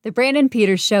The Brandon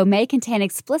Peters Show may contain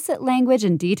explicit language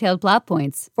and detailed plot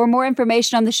points. For more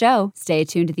information on the show, stay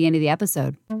tuned to the end of the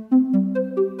episode.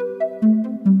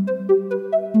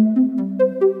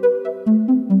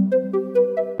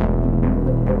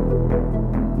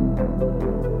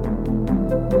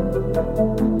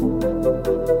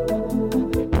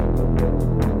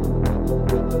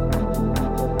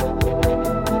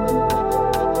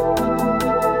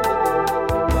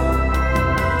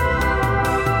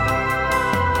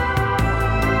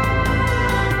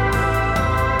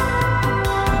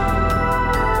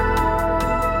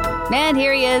 And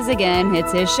here he is again.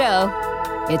 It's his show.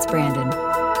 It's Brandon.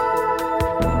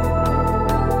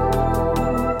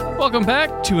 Welcome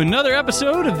back to another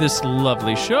episode of this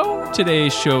lovely show.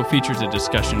 Today's show features a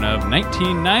discussion of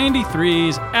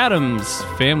 1993's Addams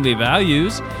Family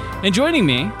Values. And joining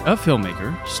me, a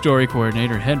filmmaker, story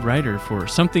coordinator, head writer for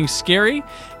Something Scary,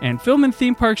 and film and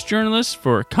theme parks journalist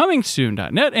for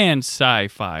ComingSoon.net and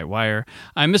Sci-Fi Wire.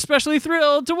 I'm especially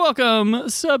thrilled to welcome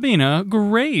Sabina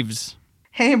Graves.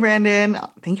 Hey, Brandon.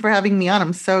 Thank you for having me on.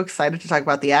 I'm so excited to talk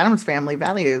about the Addams Family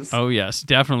Values. Oh, yes,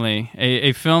 definitely.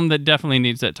 A film that definitely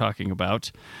needs that talking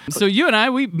about. So you and I,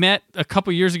 we met a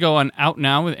couple years ago on Out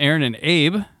Now with Aaron and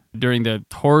Abe during the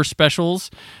horror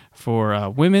specials for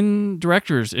women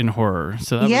directors in horror.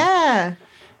 So that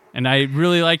and I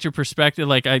really liked your perspective.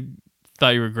 Like, I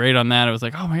thought you were great on that. I was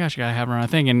like, oh my gosh, you gotta have her on a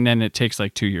thing. And then it takes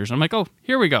like 2 years. I'm like, oh,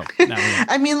 here we go.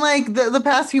 I mean, like the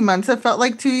past few months have felt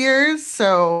like 2 years.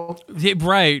 So yeah,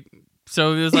 right.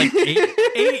 So it was like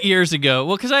 8 years ago.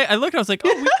 Well, because I looked, I was like,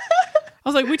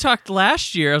 oh, we talked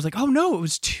last year. I was like, oh no, it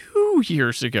was 2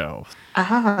 years ago.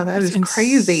 That is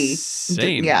crazy.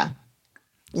 Insane. Yeah.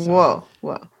 So,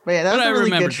 whoa. But yeah, that was a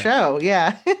really good show.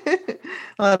 Yeah. A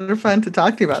lot of fun to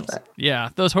talk to you about that. Yeah,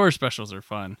 those horror specials are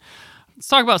fun. Let's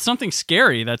talk about Something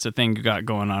Scary. That's a thing you got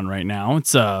going on right now.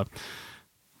 It's a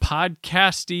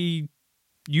podcasty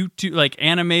YouTube, like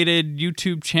animated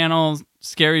YouTube channel,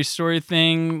 scary story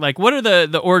thing. Like, what are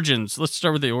the origins? Let's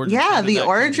start with the origin. Yeah, the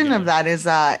origin of that is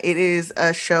it is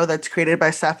a show that's created by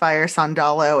Sapphire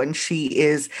Sandalo, and she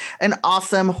is an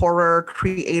awesome horror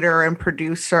creator and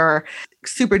producer,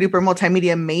 super duper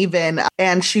multimedia maven.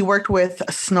 And she worked with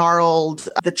Snarled,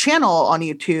 the channel on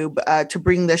YouTube, to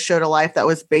bring this show to life. That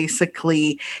was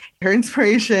basically her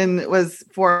inspiration, was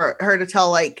for her to tell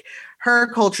like her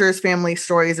culture's family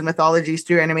stories and mythologies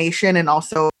through animation and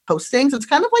also posting. So it's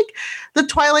kind of like the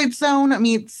Twilight Zone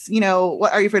meets,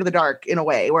 What Are You Afraid of the Dark, in a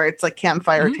way, where it's like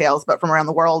campfire tales, but from around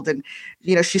the world. And,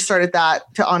 she started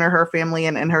that to honor her family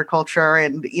and her culture.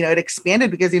 And, it expanded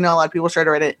because, a lot of people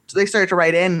started to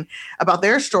write in about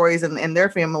their stories and their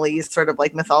families, sort of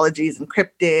like mythologies and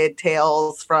cryptid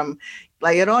tales from La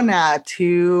Llorona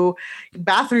to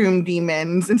bathroom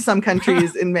demons in some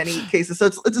countries in many cases. So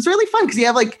it's really fun because you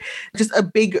have like just a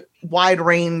big wide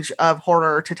range of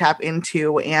horror to tap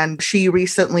into. And she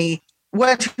recently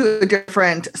went to a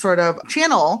different sort of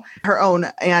channel, her own,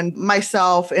 and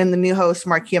myself and the new host,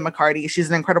 Markia McCarty. She's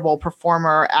an incredible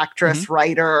performer, actress,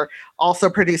 writer, also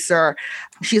producer.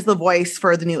 She's the voice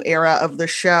for the new era of the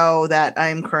show that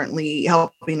I'm currently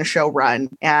helping the show run.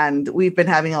 And we've been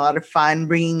having a lot of fun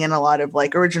bringing in a lot of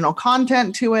like original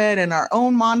content to it and our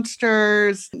own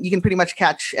monsters. You can pretty much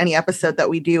catch any episode that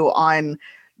we do on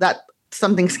that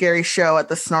Something Scary show at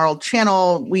the Snarled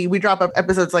channel. We drop up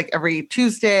episodes like every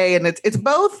Tuesday, and it's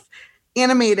both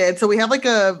animated. So we have like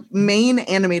a main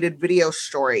animated video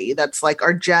story that's like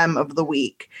our gem of the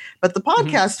week. But the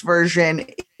podcast version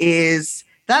is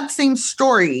that same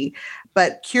story,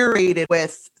 but curated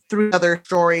with 3 other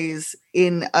stories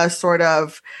in a sort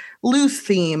of loose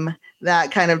theme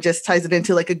that kind of just ties it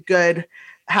into like a good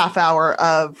half hour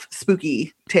of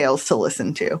spooky tales to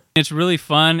listen to. It's really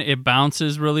fun. It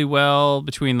bounces really well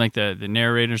between like the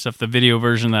narrator stuff, the video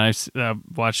version that I've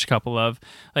watched a couple of.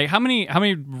 Like how many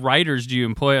writers do you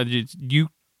employ? Do you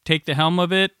take the helm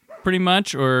of it pretty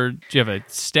much, or do you have a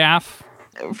staff?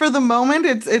 For the moment,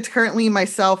 it's currently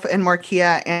myself and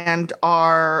Markia and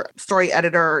our story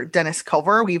editor, Dennis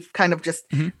Culver. We've kind of just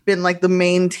been like the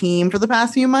main team for the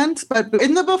past few months. But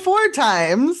in the before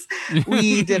times,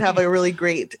 we did have a really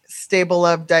great stable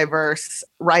of diverse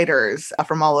writers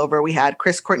from all over. We had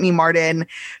Chris Courtney Martin,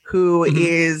 who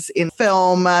is in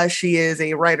film. She is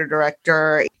a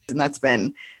writer-director, and that's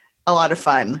been a lot of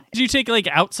fun. Do you take like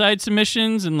outside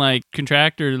submissions and like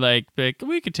contract or like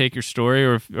we could take your story,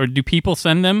 or do people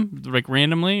send them like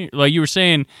randomly? Like you were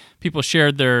saying, people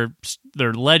shared their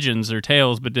legends, their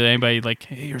tales, but did anybody like,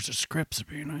 hey, here's a script,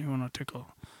 Sabina, you want to take a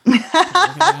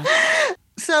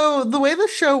So the way the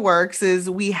show works is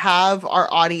we have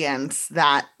our audience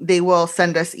that they will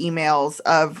send us emails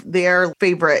of their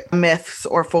favorite myths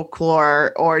or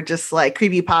folklore or just like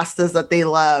creepypastas that they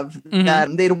love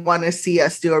that they'd want to see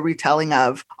us do a retelling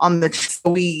of on the show.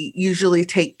 We usually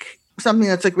take something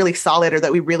that's like really solid or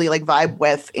that we really like vibe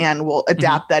with, and we'll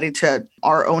adapt that into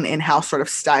our own in-house sort of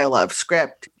style of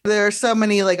script. There are so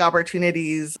many like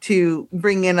opportunities to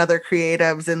bring in other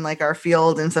creatives in like our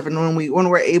field and stuff. And when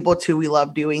we're able to, we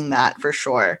love doing that for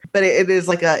sure. But it's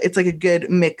like a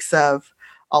good mix of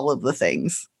all of the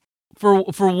things. For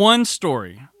one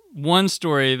story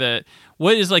that,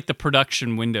 what is like the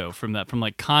production window from that, from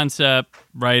like concept,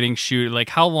 writing, shoot, like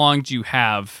how long do you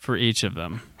have for each of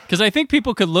them? Because I think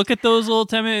people could look at those little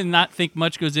 10 minutes and not think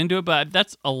much goes into it, but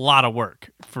that's a lot of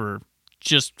work for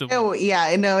just... Oh,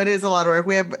 yeah, no, it is a lot of work.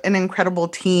 We have an incredible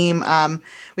team.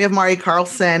 We have Mari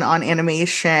Carlson on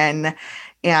animation,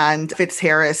 and Fitz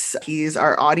Harris, he's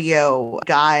our audio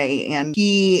guy, and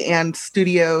he and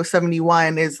Studio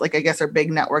 71 is like, I guess, our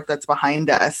big network that's behind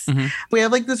us. We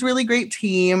have like this really great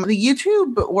team. The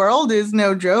YouTube world is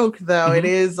no joke, though.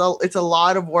 It's a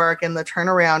lot of work, and the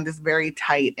turnaround is very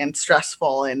tight and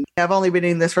stressful. And I've only been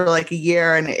doing this for like a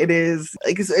year, and it is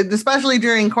like, especially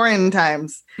during quarantine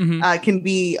times, can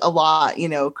be a lot,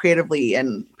 creatively,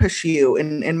 and push you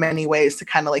in many ways to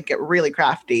kind of like get really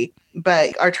crafty.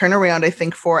 But our turnaround, I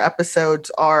think, 4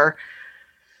 episodes are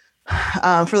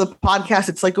for the podcast,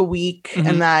 it's like a week.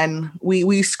 And then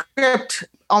we script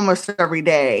almost every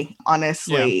day,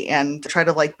 honestly, and try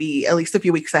to like be at least a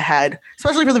few weeks ahead,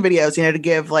 especially for the videos, to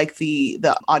give like the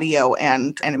audio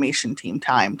and animation team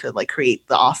time to like create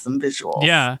the awesome visuals.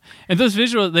 Yeah. And those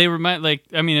visuals, they remind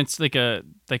it's like a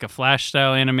flash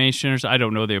style animation, or I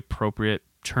don't know the appropriate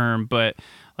term, but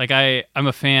like I'm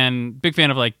a big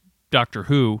fan of like Doctor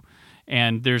Who.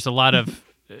 And there's a lot of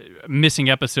missing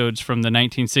episodes from the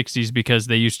 1960s because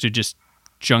they used to just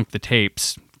junk the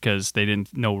tapes because they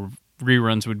didn't know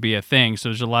reruns would be a thing. So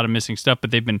there's a lot of missing stuff,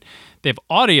 but they have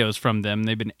audios from them.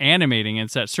 They've been animating. And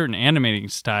it's that certain animating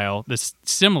style that's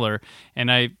similar. And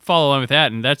I follow on with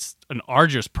that. And that's an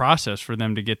arduous process for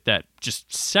them to get that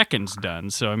just seconds done.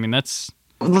 So, I mean, that's...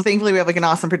 Well, thankfully, we have like an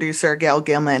awesome producer, Gail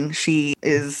Gilman. She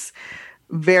is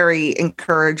very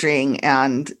encouraging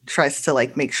and tries to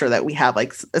like make sure that we have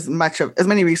like as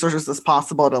many resources as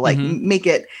possible to like make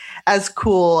it as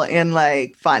cool and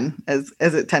like fun as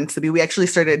it tends to be. We actually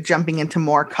started jumping into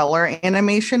more color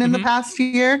animation in the past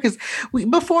year, because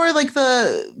before like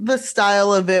the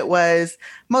style of it was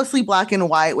mostly black and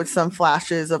white with some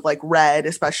flashes of like red,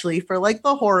 especially for like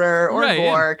the horror or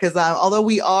gore. Because although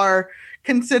we are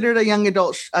considered a young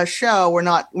adult show, we're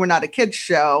not a kids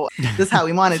show. This is how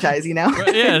we monetize,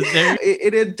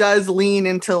 it does lean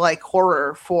into like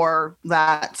horror for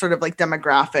that sort of like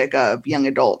demographic of young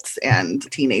adults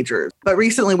and teenagers. But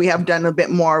recently we have done a bit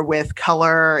more with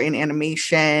color and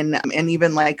animation, and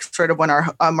even like sort of when our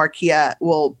Markia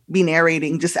will be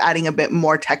narrating, just adding a bit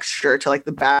more texture to like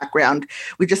the background.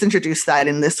 We just introduced that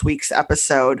in this week's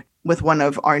episode with one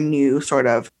of our new sort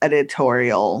of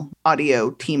editorial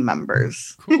audio team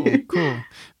members. Cool.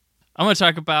 I'm going to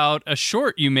talk about a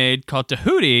short you made called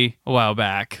Tahuti a while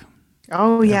back.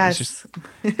 Oh, yes.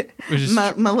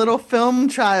 My little film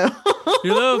child.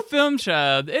 Your little film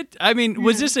child.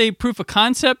 Was this a proof of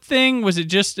concept thing? Was it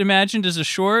just imagined as a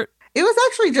short? It was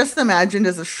actually just imagined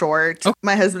as a short. Oh.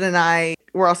 My husband and I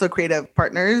were also creative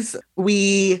partners.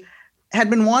 We had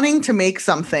been wanting to make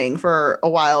something for a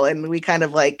while, and we kind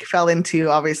of like fell into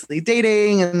obviously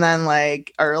dating and then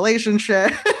like our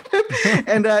relationship.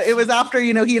 And it was after, he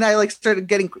and I like started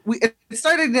it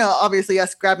started, obviously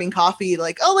us grabbing coffee,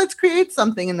 like, oh, let's create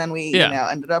something. And then we,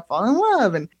 ended up falling in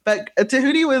love. But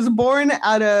Tahuti was born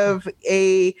out of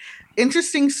a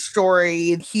interesting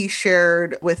story he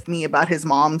shared with me about his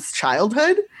mom's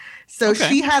childhood. So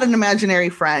she had an imaginary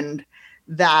friend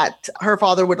that her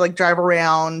father would like drive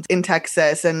around in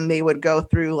Texas, and they would go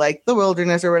through like the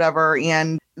wilderness or whatever.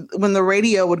 And when the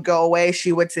radio would go away,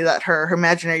 she would say that her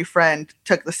imaginary friend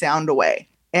took the sound away.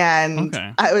 And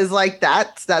I was like,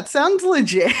 that sounds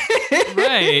legit.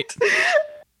 Right.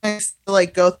 I used to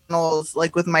like go tunnels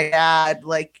like with my dad,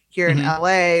 like here in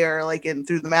LA or like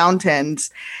through the mountains.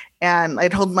 And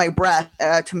I'd hold my breath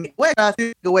to make a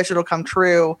wish it'll come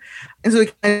true. And so we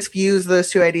kind of fused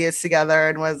those two ideas together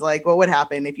and was like, what would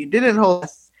happen if you didn't hold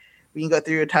us? We can go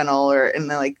through a tunnel and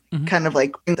then like kind of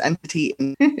like entity.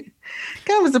 And kind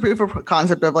of was the proof of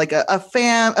concept of like a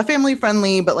family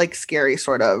friendly but like scary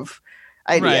sort of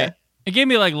idea. Right. It gave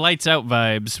me like Lights Out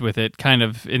vibes with it, kind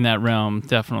of in that realm,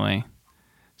 definitely.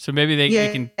 So maybe they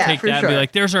can take that and be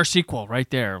like, there's our sequel right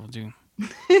there. We'll do.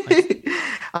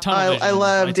 I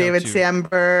love David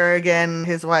Sandberg and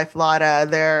his wife Lotta.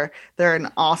 They're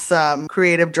an awesome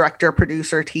creative director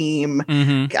producer team.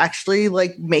 Actually,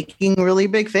 like making really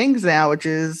big things now, which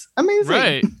is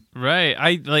amazing. Right.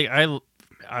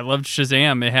 I loved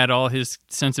Shazam. It had all his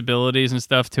sensibilities and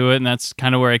stuff to it, and that's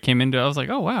kind of where I came into it. I was like,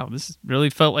 oh wow, this really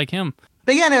felt like him.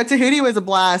 But yeah, no, Tahuti was a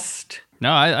blast.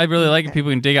 No, I really like it.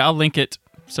 People can dig it. I'll link it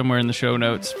somewhere in the show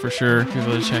notes for sure.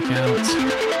 People to check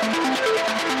out.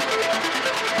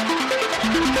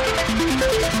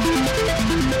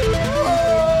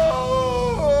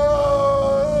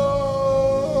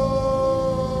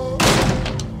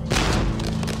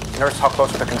 Nurse, how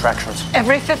close are the contractions?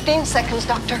 Every 15 seconds,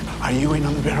 doctor. Are you in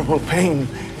unbearable pain?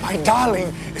 My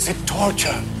darling, is it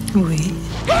torture? Oui.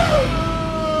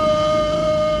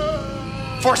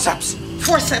 Forceps!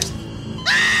 Forceps!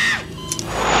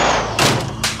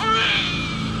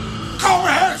 Go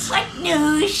ahead! What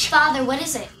news? Father, what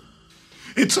is it?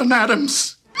 It's an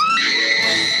Addams.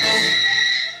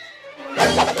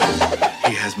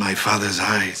 He has my father's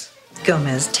eyes.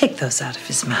 Gomez, take those out of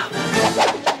his mouth.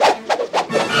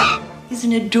 He's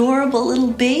an adorable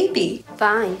little baby.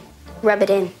 Fine. Rub it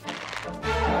in.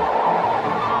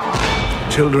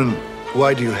 Children,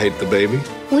 why do you hate the baby?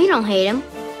 We don't hate him.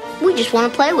 We just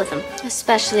want to play with him.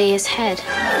 Especially his head.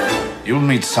 You'll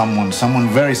meet someone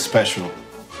very special.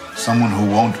 Someone who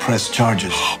won't press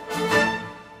charges.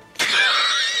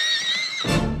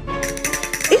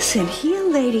 Isn't he a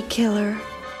lady killer?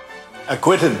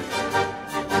 Acquitted.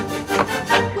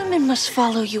 Women must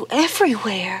follow you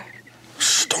everywhere.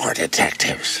 Store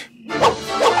detectives.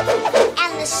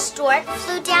 And the stork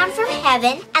flew down from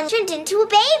heaven and turned into a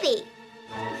baby.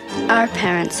 Our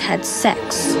parents had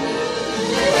sex.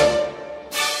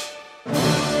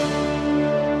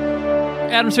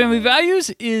 Addams Family Values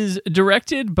is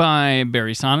directed by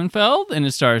Barry Sonnenfeld, and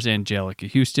it stars Angelica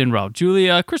Houston, Raul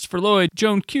Julia, Christopher Lloyd,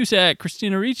 Joan Cusack,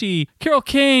 Christina Ricci, Carol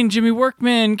Kane, Jimmy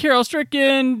Workman, Carol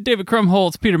Stricken, David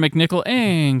Krumholtz, Peter McNichol,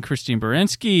 and Christine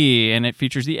Baranski. And it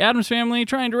features the Addams family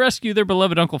trying to rescue their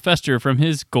beloved Uncle Fester from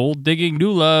his gold-digging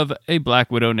new love, a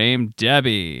black widow named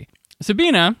Debbie.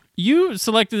 Sabina, you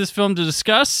selected this film to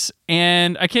discuss,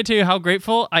 and I can't tell you how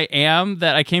grateful I am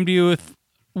that I came to you with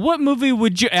what movie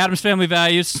would you... Addams Family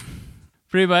Values,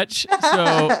 pretty much.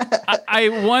 So,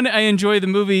 I enjoy the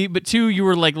movie, but two, you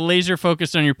were like laser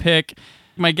focused on your pick.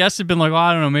 My guests have been like,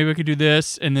 I don't know, maybe I could do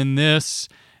this, and then this,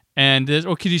 and this.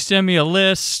 Or could you send me a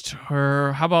list?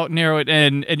 Or how about narrow it?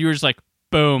 And you were just like,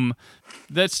 boom.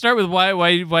 Let's start with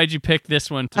why'd you pick this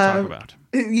one to talk about?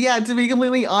 Yeah, to be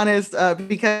completely honest,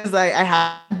 because I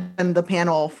had done the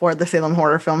panel for the Salem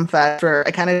Horror Film Fest, where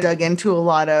I kind of dug into a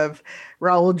lot of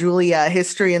Raul Julia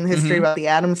history and history about the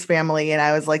Addams family. And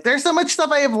I was like, there's so much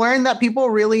stuff I have learned that people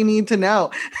really need to know.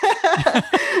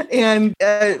 And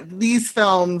these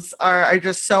films are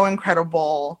just so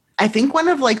incredible. I think one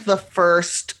of like the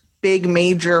first big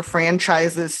major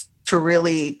franchises to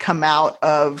really come out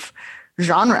of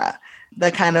genre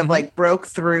that kind of like broke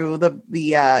through the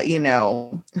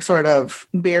sort of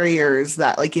barriers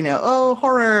that like,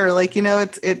 horror, like, you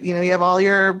have all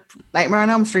your Nightmare on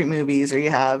Elm Street movies, or you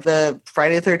have the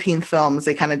Friday the 13th films.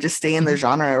 They kind of just stay in the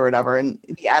genre or whatever. And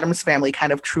the Addams family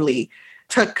kind of truly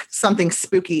took something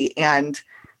spooky and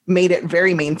made it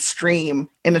very mainstream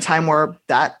in a time where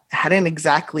that hadn't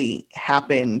exactly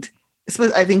happened.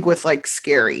 I think with like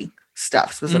scary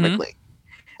stuff specifically.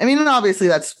 I mean, and obviously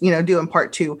that's, due in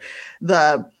part to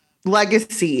the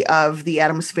legacy of the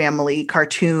Addams Family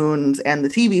cartoons and the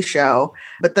TV show,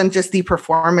 but then just the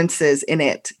performances in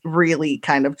it really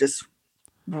kind of just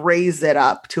raise it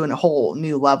up to a whole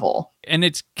new level. And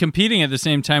it's competing at the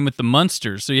same time with the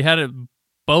Munsters. So you had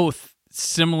both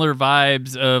similar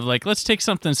vibes of like, let's take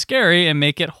something scary and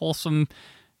make it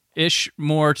wholesome-ish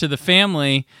more to the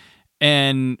family.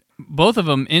 And both of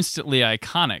them instantly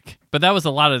iconic. But that was a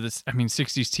lot of this. I mean,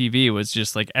 60s TV was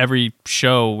just like every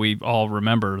show we all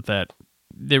remember that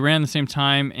they ran the same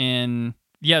time. And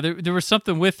yeah, there was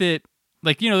something with it.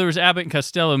 Like, there was Abbott and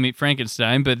Costello Meet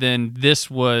Frankenstein, but then this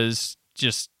was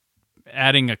just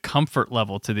adding a comfort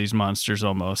level to these monsters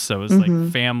almost. So it was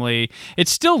like family. It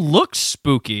still looks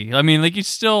spooky. I mean, like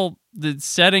the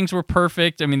settings were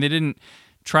perfect. I mean, they didn't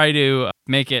try to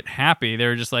make it happy. They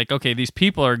were just like, okay, these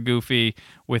people are goofy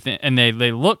and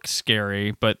they look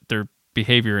scary, but their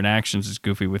behavior and actions is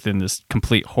goofy within this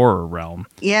complete horror realm.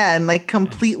 Yeah, and like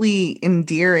completely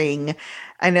endearing.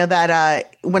 I know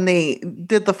that when they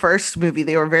did the first movie,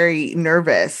 they were very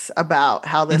nervous about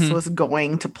how this was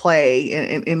going to play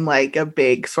in like a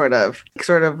big sort of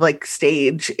like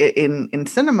stage in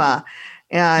cinema.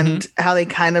 and how they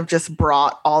kind of just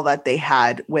brought all that they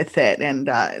had with it. And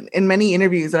in many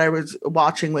interviews that I was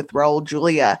watching with Raul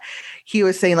Julia, he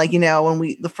was saying, like,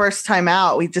 when the first time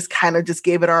out, we just kind of just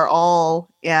gave it our all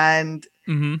and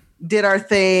did our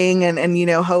thing and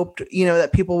hoped,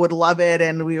 that people would love it.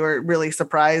 And we were really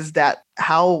surprised at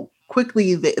how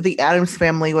quickly the Addams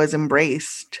Family was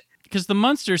embraced. Because the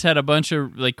Munsters had a bunch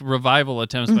of like revival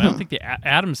attempts, but I don't think the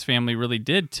Addams Family really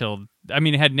did till,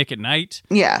 it had Nick at Night.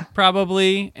 Yeah.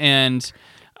 Probably. And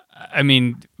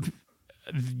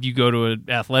you go to an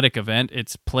athletic event,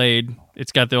 it's played,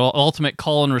 it's got the ultimate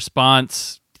call and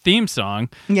response theme song.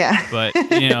 Yeah. But,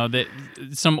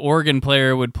 some organ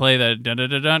player would play that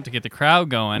da-da-da-da to get the crowd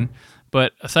going.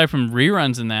 But aside from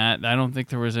reruns and that, I don't think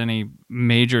there was any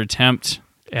major attempt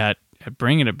at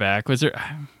bringing it back. Was there?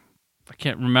 I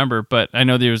can't remember, but I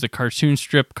know there was a cartoon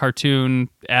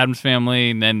Addams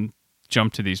Family, and then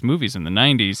jumped to these movies in the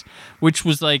 90s, which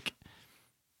was like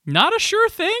not a sure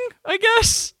thing, I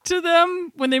guess, to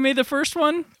them when they made the first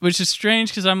one, which is strange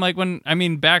because I'm like,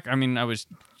 I was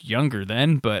younger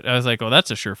then, but I was like, oh,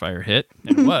 that's a surefire hit.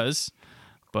 And it was.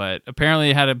 But apparently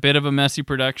it had a bit of a messy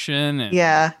production.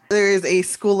 Yeah, there is a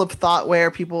school of thought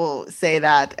where people say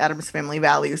that Addams Family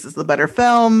Values is the better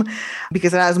film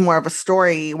because it has more of a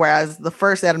story, whereas the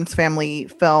first Addams Family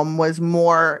film was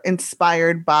more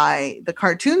inspired by the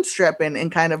cartoon strip and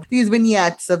kind of these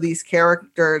vignettes of these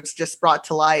characters just brought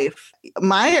to life.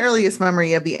 My earliest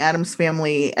memory of the Addams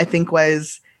Family, I think,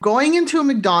 was going into a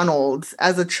McDonald's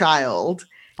as a child.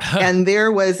 And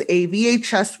there was a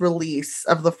VHS release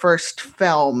of the first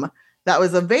film that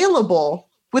was available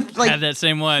with like... Had that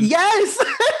same one. Yes!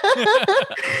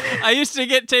 I used to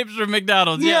get tapes from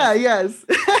McDonald's. Yeah, yes.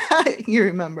 You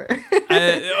remember.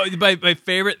 My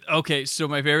favorite... Okay, so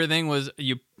my favorite thing was...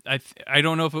 I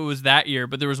don't know if it was that year,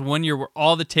 but there was one year where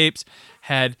all the tapes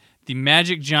had the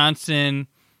Magic Johnson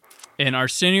and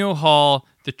Arsenio Hall,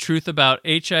 The Truth About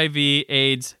HIV,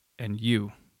 AIDS, and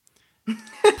You.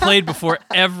 Played before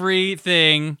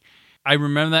everything. I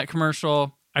remember that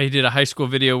commercial. I did a high school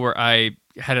video where I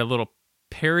had a little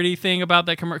parody thing about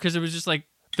that commercial because it was just like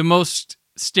the most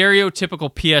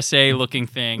stereotypical PSA looking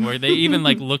thing where they even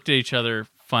like looked at each other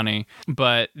funny.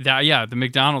 But the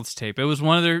McDonald's tape. It was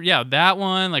one of their, that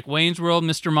one, like Wayne's World,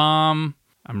 Mr. Mom.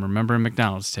 I'm remembering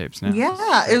McDonald's tapes now. Yeah.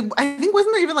 I think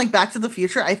wasn't there even like Back to the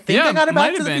Future? I think I got a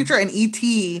Back to the Future and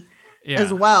E.T.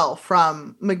 as well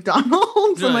from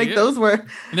McDonald's. And like those were,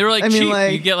 and they were like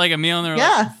cheap. You get like a meal and they're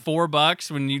like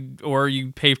 $4 when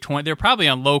you pay 20. They're probably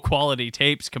on low quality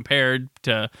tapes compared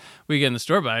to we get in the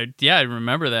store. But I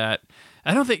remember that.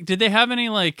 I don't think, did they have any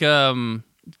like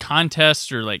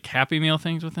contests or like Happy Meal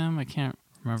things with them? I can't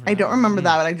remember. I don't remember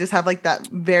that, but I just have like that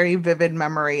very vivid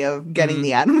memory of getting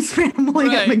the Addams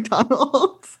Family at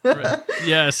McDonald's. Right.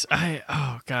 Yes.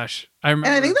 Oh gosh. I remember.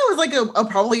 And I think that was like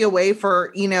probably a way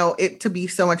for, it to be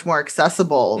so much more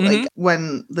accessible, like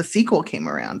when the sequel came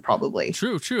around, probably.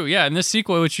 True. Yeah. And this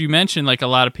sequel, which you mentioned, like a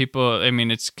lot of people,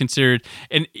 it's considered,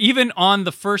 and even on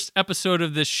the first episode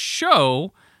of this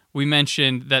show, we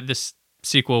mentioned that this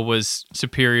sequel was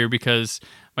superior because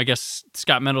I guess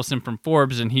Scott Mendelson from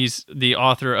Forbes, and he's the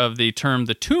author of the term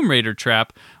the Tomb Raider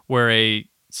trap, where a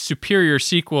superior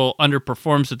sequel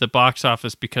underperforms at the box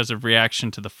office because of reaction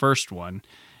to the first one.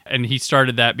 And he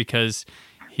started that because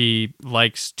he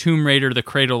likes Tomb Raider, the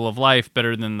Cradle of Life,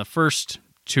 better than the first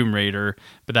Tomb Raider,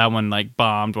 but that one like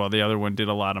bombed while the other one did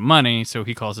a lot of money, so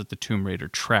he calls it the Tomb Raider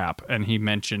trap. And he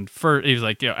mentioned, he was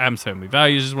like, Addams Family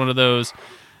Values is one of those,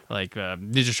 like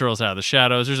Ninja Turtles Out of the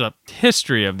Shadows. There's a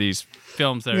history of these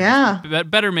films that are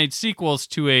better made sequels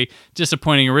to a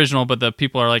disappointing original, but the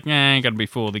people are like, ain't gotta be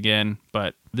fooled again.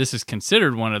 But this is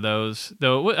considered one of those,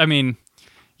 though.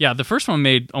 The first one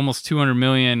made almost 200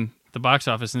 million at the box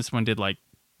office, and this one did like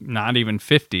not even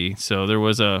 50. So there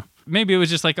was maybe it was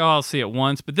just like, I'll see it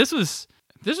once. But this was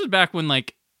back when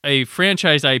like a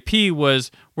franchise IP was,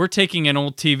 we're taking an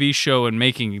old TV show and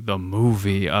making the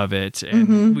movie of it.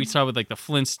 And we saw with like the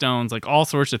Flintstones, like all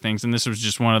sorts of things. And this was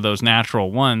just one of those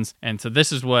natural ones. And so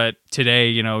this is what today,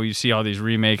 you see all these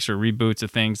remakes or reboots of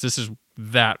things. This is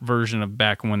that version of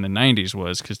back when the 90s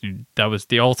was, because that was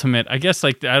the ultimate, I guess,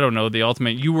 like, I don't know, the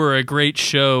ultimate, you were a great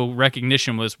show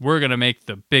recognition was, we're going to make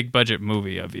the big budget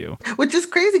movie of you. Which is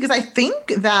crazy because I think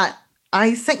that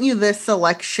I sent you this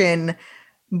selection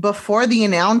before the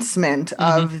announcement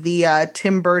of the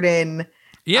Tim Burton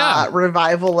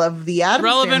revival of the Addams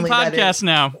Relevant Family. Podcast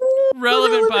now.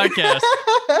 Relevant podcast.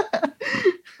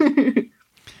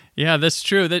 Yeah, that's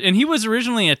true. And he was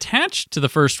originally attached to the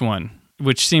first one,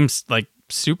 which seems like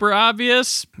super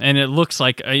obvious. And it looks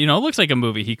like, a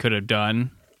movie he could have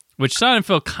done, which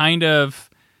Sonnenfeld kind of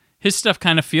his stuff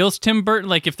kind of feels Tim Burton.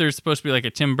 Like if there's supposed to be like a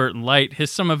Tim Burton light,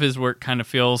 some of his work kind of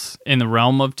feels in the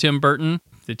realm of Tim Burton.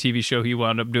 The TV show he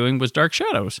wound up doing was Dark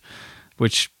Shadows,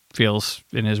 which feels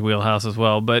in his wheelhouse as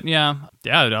well. But yeah,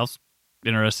 I was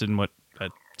interested in what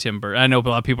Tim Burton. I know a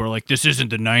lot of people are like, this isn't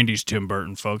the 90s Tim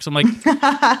Burton, folks. I'm like,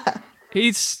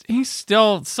 he's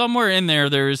still somewhere in there.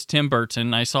 There is Tim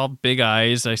Burton. I saw Big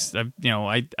Eyes. I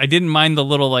didn't mind the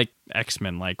little like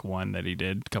X-Men like one that he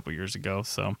did a couple years ago.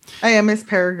 So I am Miss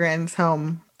Peregrine's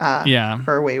Home.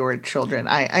 For Wayward Children.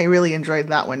 I really enjoyed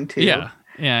that one too.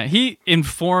 Yeah, he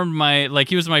informed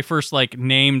he was my first like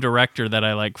name director that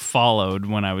I like followed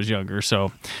when I was younger.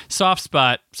 So soft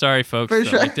spot. Sorry, folks. For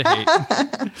sure. Like to hate.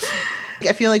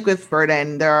 I feel like with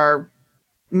Burton, there are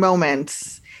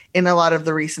moments in a lot of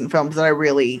the recent films that I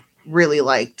really, really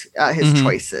liked his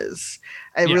choices.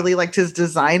 I really liked his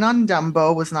design on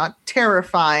Dumbo. Was not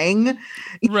terrifying.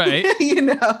 Right.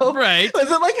 Right.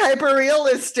 Wasn't like hyper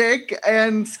realistic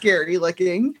and scary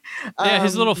looking. Yeah,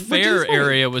 his little fair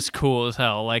area was cool as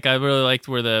hell. Like I really liked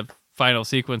where the final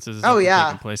sequences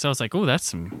taking place. I was like, oh, that's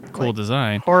some cool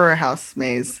design. Horror house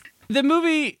maze. The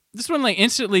movie, this one like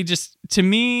instantly just, to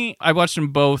me, I watched them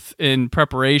both in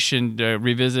preparation to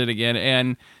revisit again.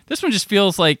 And this one just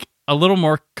feels like a little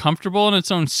more comfortable in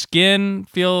its own skin.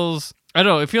 I don't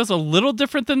know, it feels a little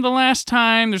different than the last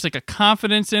time. There's like a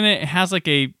confidence in it. It has like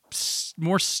a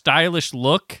more stylish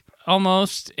look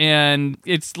almost. And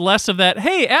it's less of that,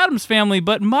 hey, Addams Family,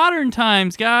 but modern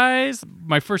times, guys.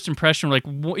 My first impression, like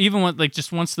even when, like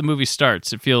just once the movie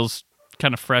starts, it feels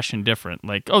kind of fresh and different.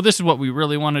 Like, oh, this is what we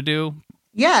really want to do.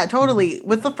 Yeah, totally.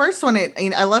 With the first one,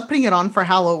 I love putting it on for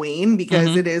Halloween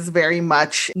because it is very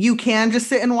much, you can just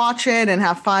sit and watch it and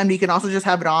have fun. But you can also just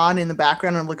have it on in the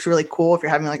background and it looks really cool if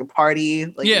you're having like a party,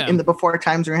 in the before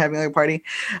times when you're having like a party.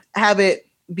 Have it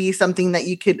be something that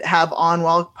you could have on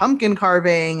while pumpkin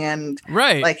carving and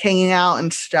like hanging out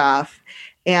and stuff.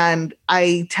 And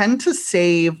I tend to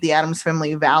save the Addams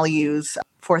Family Values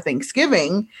for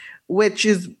Thanksgiving, which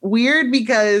is weird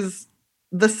because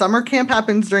the summer camp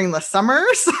happens during the summer.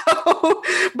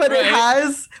 But it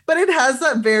has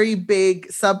that very big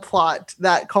subplot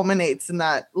that culminates in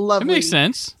that lovely makes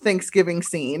sense. Thanksgiving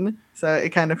scene. So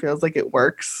it kind of feels like it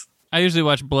works. I usually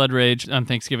watch Blood Rage on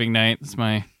Thanksgiving night. It's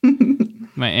my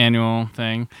my annual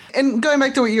thing. And going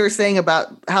back to what you were saying about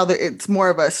how it's more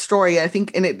of a story, I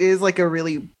think, and it is like a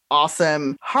really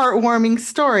awesome, heartwarming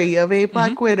story of a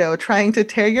Black widow trying to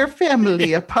tear your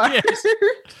family apart.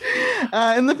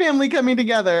 And the family coming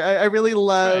together. I really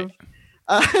love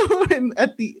when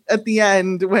at the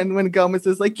end when Gomez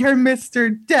is like, "You're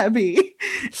Mr. Debbie,"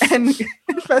 and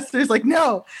Fester's like,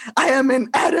 "No, I am an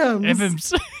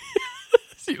Addams."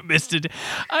 You missed it.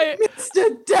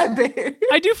 Mr. Debbie.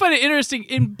 I do find it interesting.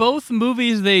 In both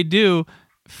movies they do,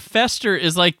 Fester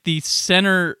is like the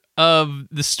center of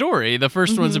the story. The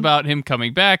first one's about him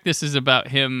coming back. This is about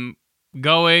him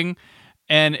going.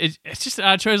 And it's just an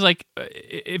odd choice. Like,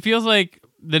 it feels like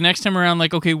the next time around,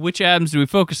 like, okay, which Addams do we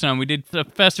focus on? We did the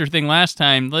Fester thing last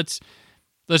time. Let's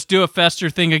do a Fester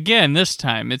thing again this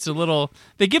time. It's a little...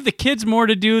 They give the kids more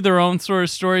to do their own sort of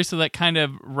story, so that kind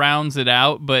of rounds it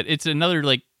out. But it's another,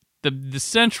 like, the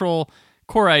central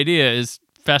core idea is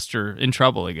Fester in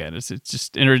trouble again. It's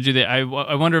just introduce that.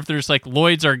 I wonder if there's, like,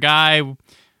 Lloyd's our guy.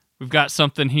 We've got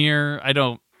something here.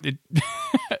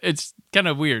 It's kind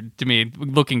of weird to me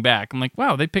looking back. I'm like,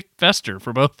 wow, they picked Fester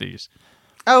for both these.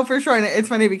 Oh, for sure. And it's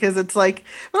funny because it's like,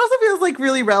 it also feels like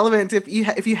really relevant if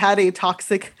you had a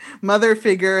toxic mother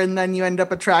figure and then you end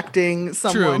up attracting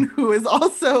someone who is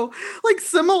also like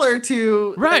similar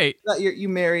to that you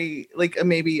marry like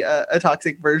maybe a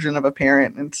toxic version of a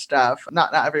parent and stuff.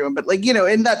 Not everyone, but like,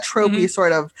 in that tropey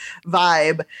sort of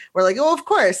vibe where like, oh, of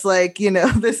course, like,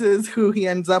 this is who he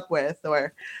ends up with.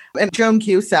 And Joan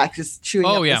Cusack just chewing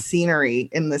up the scenery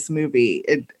in this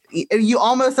movie. You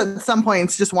almost at some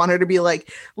points just want her to be like,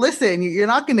 listen, you're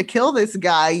not going to kill this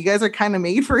guy. You guys are kind of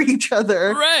made for each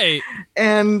other. Right.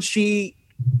 And she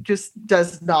just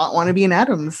does not want to be an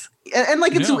Addams. And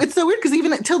like, it's so weird because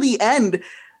even until the end,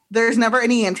 there's never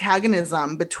any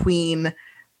antagonism between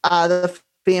the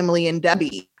family and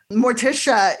Debbie.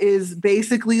 Morticia is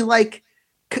basically like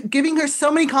giving her so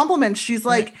many compliments. She's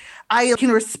like, I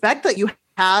can respect that you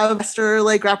have Esther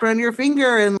like wrap around your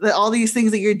finger and all these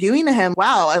things that you're doing to him.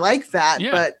 Wow, I like that.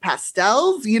 Yeah. But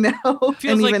pastels, and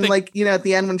even like at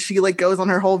the end when she like goes on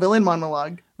her whole villain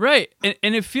monologue. Right.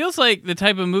 And it feels like the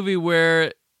type of movie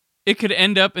where it could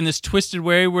end up in this twisted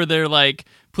way where they're like,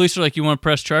 police are like, you want to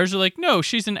press charge? They're like, no,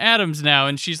 she's an Addams now.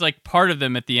 And she's like part of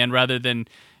them at the end rather than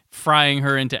frying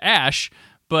her into ash.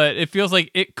 but it feels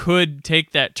like it could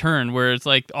take that turn where it's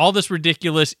like all this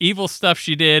ridiculous, evil stuff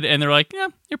she did, and they're like, yeah,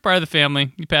 you're part of the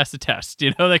family. You passed the test.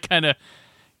 You know, that kind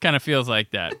of feels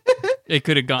like that. It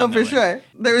could have gone. Oh, for sure.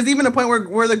 There was even a point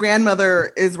where the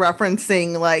grandmother is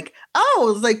referencing like, oh,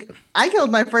 it was like I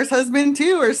killed my first husband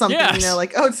too, or something. Yes. You know,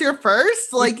 like, oh, it's your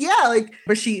first. Like, yeah, like,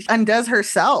 but she undoes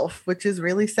herself, which is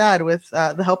really sad. With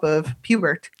the help of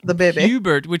Pubert, the baby.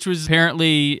 Pubert, which was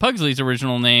apparently Pugsley's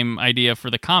original name idea for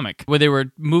the comic, where they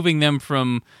were moving them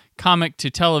from comic to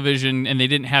television, and they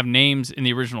didn't have names in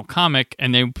the original comic,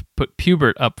 and they put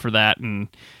Pubert up for that, and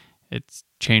it's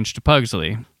changed to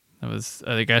Pugsley. That was,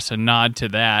 I guess, a nod to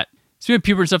that. Speaking of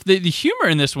Pubert stuff, the humor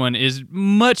in this one is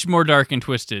much more dark and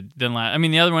twisted than last. I mean,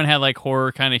 the other one had like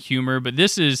horror kind of humor, but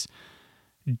this is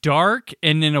dark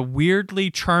and in a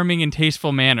weirdly charming and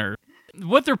tasteful manner.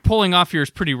 What they're pulling off here is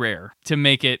pretty rare to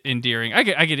make it endearing. I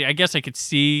guess I could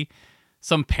see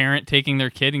some parent taking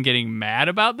their kid and getting mad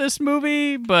about this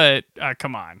movie, but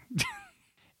come on.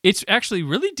 It's actually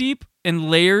really deep and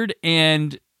layered,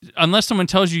 and unless someone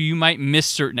tells you might miss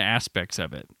certain aspects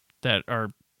of it that are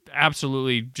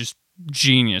absolutely just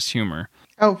genius humor.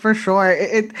 Oh, for sure.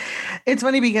 It's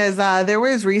funny because there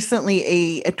was recently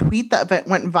a tweet that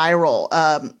went viral.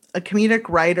 A comedic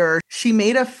writer, she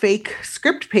made a fake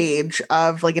script page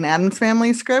of like an Addams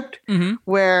Family script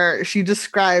where she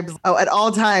describes, at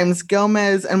all times,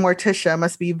 Gomez and Morticia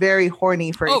must be very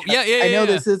horny for each other. I know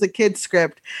this is a kid's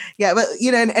script. Yeah, but,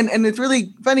 you know, and it's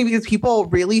really funny because people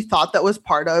really thought that was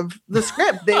part of the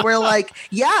script. They were like,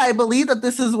 yeah, I believe that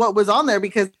this is what was on there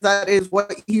because that is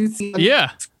what you see on the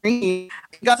screen.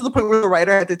 It got to the point where the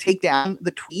writer had to take down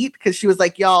the tweet because she was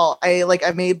like, y'all,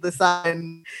 I made this up,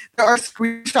 and there are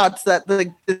screenshots that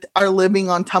are living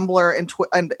on Tumblr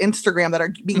and Instagram that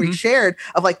are being reshared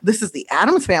of like, this is the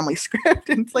Addams Family script.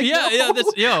 And it's like,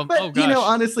 but you know,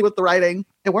 honestly, with the writing,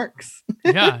 it works.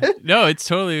 No, it's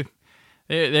totally,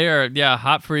 they are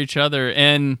hot for each other.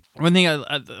 And one thing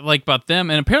I like about them,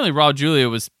 and apparently Raul Julia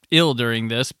was ill during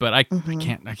this, but I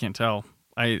can't tell.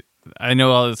 I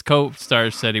know all his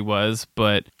co-stars said he was,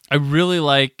 but I really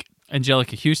like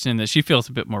Angelica Houston, that she feels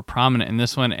a bit more prominent in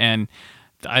this one, and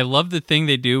I love the thing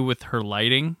they do with her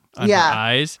lighting on her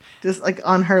eyes. Just like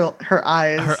on her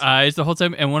eyes. Her eyes the whole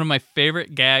time. And one of my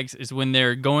favorite gags is when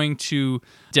they're going to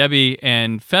Debbie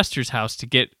and Fester's house to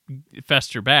get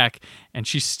Fester back, and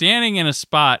she's standing in a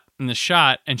spot in the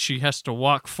shot, and she has to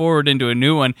walk forward into a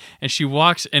new one, and she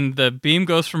walks, and the beam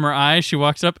goes from her eyes, she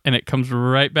walks up, and it comes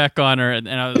right back on her, and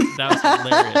that was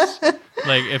hilarious.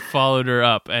 Like, it followed her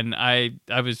up, and I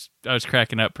was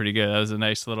cracking up pretty good. That was a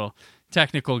nice little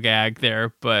technical gag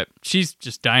there, but she's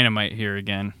just dynamite here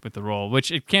again with the role,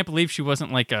 which I can't believe she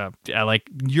wasn't like a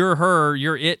you're her,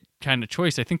 you're it kind of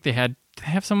choice. I think they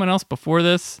have someone else before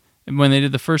this. When they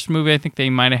did the first movie, I think they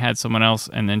might have had someone else,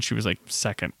 and then she was like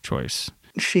second choice.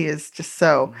 She is just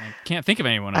so I can't think of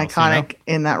anyone else iconic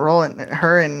in that role, and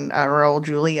her and Raul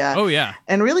Julia. Oh yeah,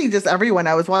 and really just everyone.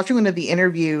 I was watching one of the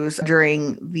interviews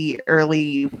during the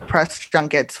early press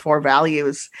junkets for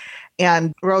Values,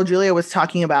 and Raul Julia was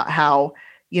talking about how,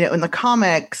 you know, in the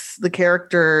comics, the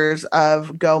characters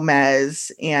of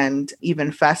Gomez and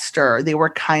even Fester, they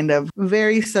were kind of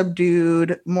very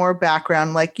subdued, more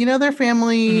background, like, you know, their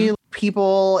family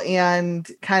people and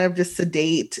kind of just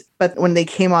sedate. But when they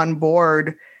came on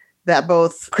board, that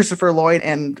both Christopher Lloyd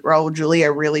and Raul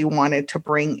Julia really wanted to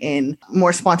bring in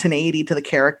more spontaneity to the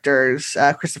characters.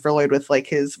 Christopher Lloyd with like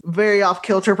his very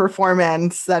off-kilter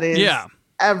performance that is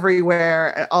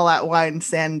everywhere all at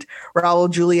once, and Raul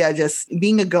Julia just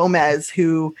being a Gomez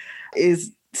who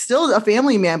is still a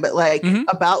family man, but like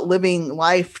about living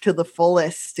life to the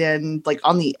fullest and like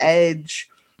on the edge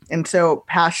and so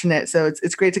passionate. So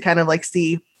it's great to kind of like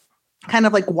see kind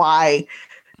of like why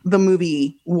the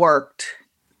movie worked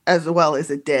as well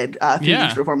as it did through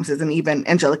these performances, and even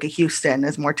Angelica Houston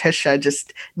as Morticia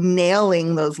just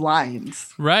nailing those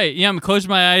lines. Right. Yeah. I'm close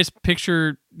my eyes,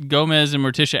 picture Gomez and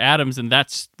Morticia Addams, and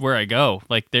that's where I go.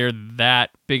 Like, they're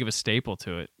that big of a staple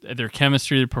to it. Their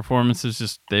chemistry, their performances,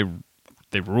 just they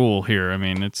rule here. I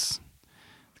mean, it's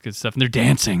good stuff. And they're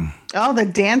dancing. Oh, the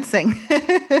dancing.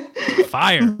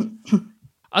 Fire.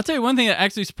 I'll tell you one thing that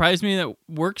actually surprised me that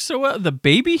works so well: the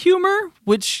baby humor,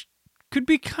 which could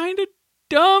be kind of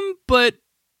dumb, but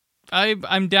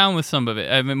I'm down with some of it.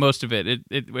 I mean, most of it.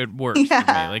 It works for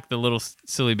me, like the little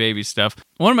silly baby stuff.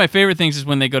 One of my favorite things is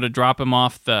when they go to drop him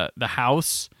off the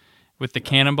house with the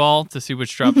cannonball to see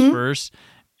which drops first.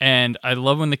 And I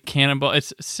love when the cannonball,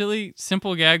 it's a silly,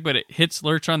 simple gag, but it hits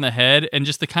Lurch on the head, and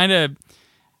just the kind of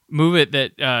move it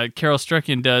that Carol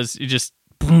Strucken does, you just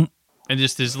boom, And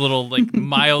just his little like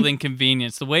mild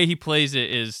inconvenience. The way he plays it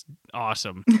is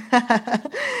awesome.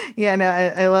 Yeah, no,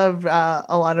 I love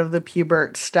a lot of the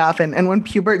Pubert stuff. And when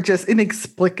Pubert just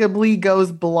inexplicably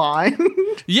goes blind.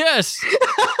 Yes.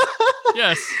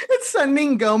 Yes. It's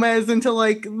sending Gomez into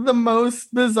like the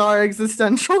most bizarre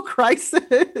existential crisis.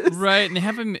 Right. And they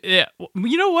have him. Yeah.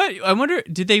 You know what? I wonder,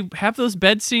 did they have those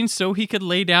bed scenes so he could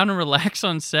lay down and relax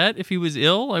on set if he was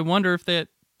ill? I wonder if that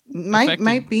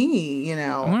might be, you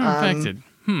know. I wonder if affected.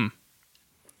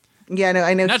 Yeah, no,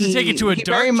 I know. Not to take it to a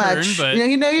dark very turn, much, but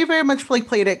he very much like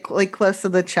played it like close to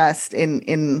the chest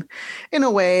in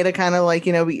a way to kind of like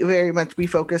very much be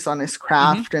focused on his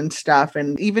craft and stuff.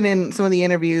 And even in some of the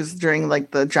interviews during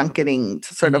like the junketing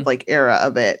sort of like era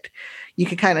of it, you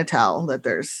could kind of tell that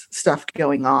there's stuff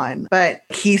going on. But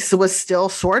he was still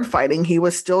sword fighting. He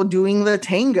was still doing the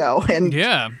tango and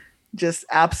just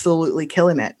absolutely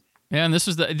killing it. Yeah, and this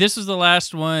was the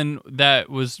last movie that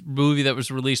was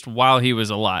released while he was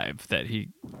alive that he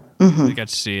got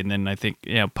to see, and then I think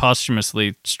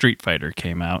posthumously Street Fighter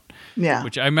came out. Yeah,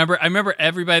 which I remember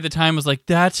everybody at the time was like,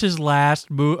 "That's his last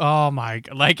movie." Oh my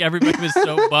god! Like everybody was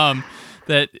so bummed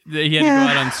that he had to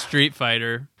go out on Street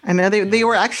Fighter. I know they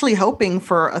were actually hoping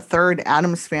for a third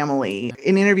Addams Family.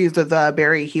 In interviews with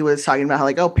Barry, he was talking about how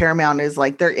like, Paramount is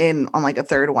like they're in on like a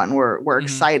third one. We're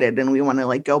excited and we want to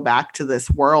like go back to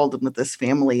this world and with this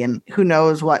family, and who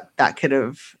knows what that could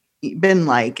have been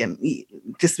like. And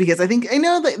just because I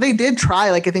know that they did try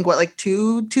like I think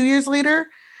 2 years later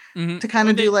to kind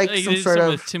of do like some sort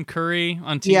of Tim Curry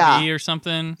on TV or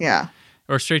something. Yeah.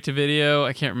 Or straight to video,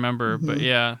 I can't remember, but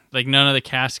like none of the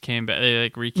cast came back. They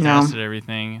like recasted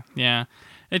everything. Yeah,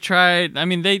 they tried. I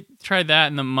mean, they tried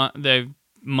that, and the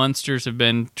Munsters have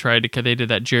been tried to. They did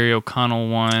that Jerry O'Connell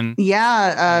one.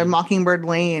 Yeah, Mockingbird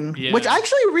Lane, which I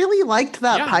actually really liked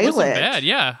that pilot. It wasn't bad.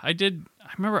 Yeah, I did.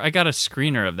 I remember I got a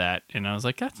screener of that, and I was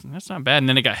like, that's not bad. And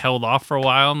then it got held off for a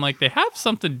while. I'm like, they have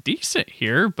something decent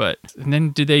here, and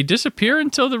then did they disappear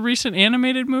until the recent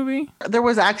animated movie? There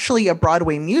was actually a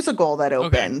Broadway musical that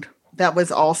opened that was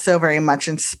also very much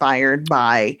inspired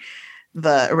by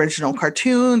the original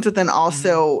cartoons, but then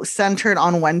also centered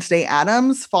on Wednesday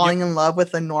Addams falling in love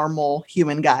with a normal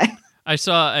human guy. I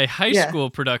saw a high school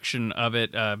production of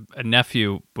it. A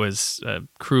nephew was a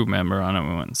crew member on it.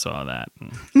 We went and saw that.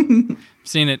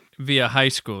 Seen it via high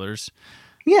schoolers.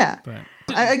 Yeah. But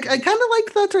I kind of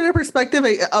like that sort of perspective.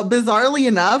 Bizarrely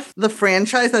enough, the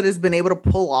franchise that has been able to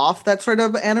pull off that sort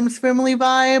of Addams Family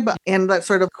vibe and that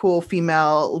sort of cool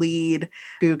female lead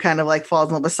who kind of like falls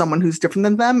in love with someone who's different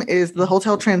than them is the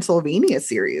Hotel Transylvania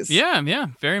series. Yeah,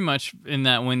 very much in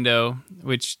that window,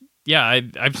 which... Yeah,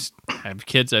 I have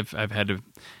kids. I've had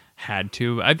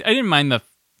to. I didn't mind the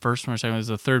first one or second. It was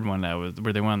the third one that was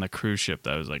where they went on the cruise ship.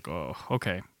 That was like, oh,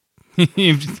 okay,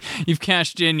 you've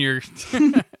cashed in your.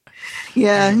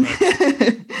 Yeah,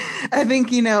 I think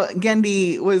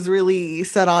Gendy was really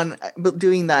set on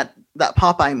doing that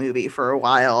Popeye movie for a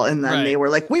while, and then they were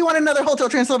like, we want another Hotel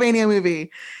Transylvania movie,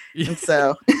 and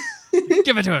so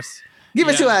give it to us. Give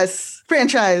it to us.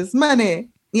 Franchise money.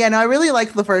 Yeah, no, I really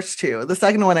liked the first two. The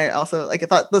second one, I also like. I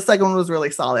thought the second one was really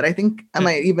solid. I think I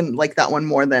might even like that one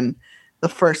more than the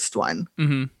first one.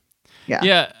 Mm-hmm.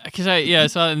 Yeah, because I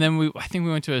saw it, and then I think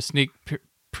we went to a sneak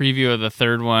preview of the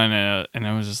third one, and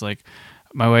I was just like,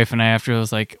 my wife and I after, I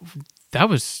was like, that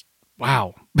was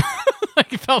wow.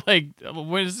 Like, it felt like,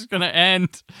 when is this gonna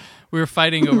end? We were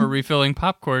fighting over refilling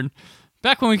popcorn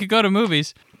back when we could go to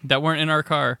movies that weren't in our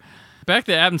car. Back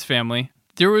to the Addams Family.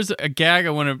 There was a gag I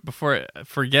want to, before I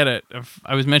forget it,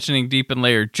 I was mentioning deep and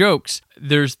layered jokes.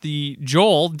 There's the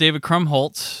Joel, David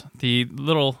Krumholtz, the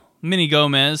little mini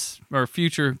Gomez, or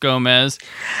future Gomez.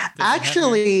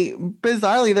 Actually,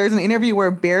 bizarrely, there's an interview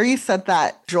where Barry said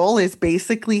that Joel is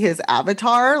basically his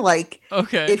avatar. Like,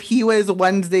 if he was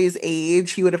Wednesday's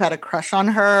age, he would have had a crush on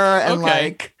her. And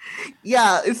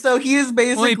so he is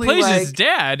basically he plays his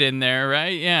dad in there,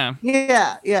 right? Yeah.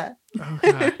 Yeah. Oh,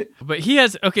 God. But he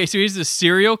has, so he's the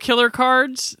serial killer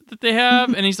cards that they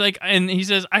have, and he's like, and he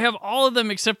says, I have all of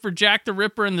them except for Jack the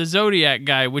Ripper and the Zodiac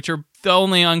guy, which are the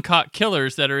only uncaught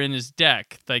killers that are in his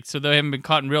deck. Like, so they haven't been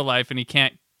caught in real life, and he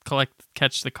can't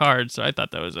catch the cards. So I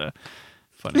thought that was a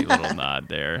funny little nod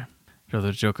there.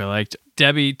 Another joke I liked.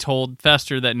 Debbie told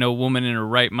Fester that no woman in her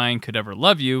right mind could ever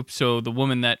love you. So the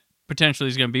woman that potentially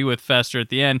is going to be with Fester at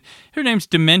the end, her name's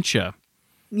Dementia.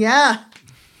 Yeah.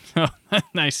 Oh,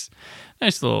 nice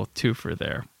little twofer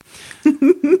there.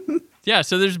 Yeah,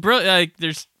 so there's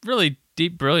really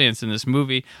deep brilliance in this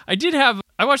movie. I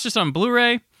watched this on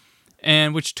Blu-ray,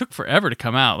 and which took forever to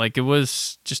come out. Like, it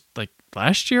was just like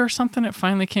last year or something. It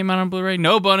finally came out on Blu-ray.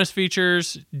 No bonus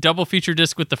features, double feature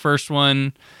disc with the first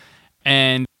one,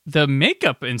 And the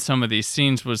makeup in some of these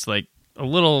scenes was like a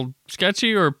little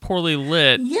sketchy or poorly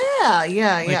lit. Yeah.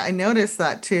 I noticed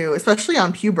that too, especially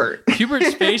on Hubert.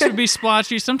 Hubert's face would be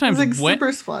splotchy. Sometimes it was like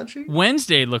super splotchy.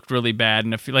 Wednesday looked really bad,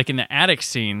 and like in the attic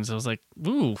scenes, I was like,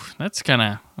 "Ooh, that's kind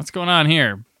of what's going on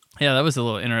here." Yeah, that was a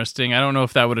little interesting. I don't know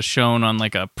if that would have shown on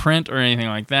like a print or anything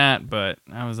like that, but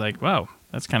I was like, "Wow,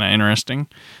 that's kind of interesting."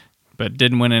 But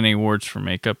didn't win any awards for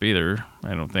makeup either.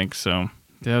 I don't think so.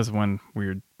 That was one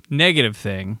weird negative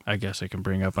thing I guess I can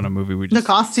bring up on a movie we just... The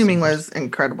costuming was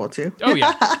incredible too.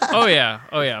 Oh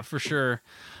yeah, for sure.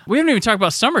 We haven't even talked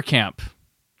about summer camp.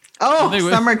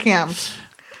 Summer camp.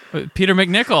 Peter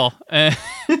McNichol.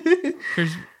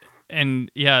 And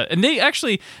they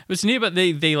actually, what's neat about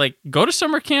they like go to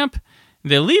summer camp,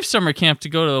 they leave summer camp to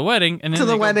go to the wedding, and then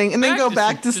then go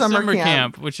back to summer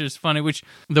camp, which is funny. Which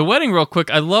the wedding, real quick,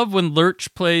 I love when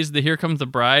Lurch plays the "Here Comes the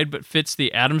Bride," but fits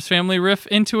the Addams Family riff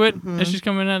into it as she's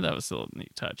coming in. That was a little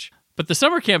neat touch. But the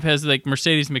summer camp has like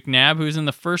Mercedes McNabb, who's in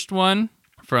the first one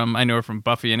I know her from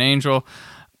Buffy and Angel,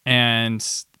 and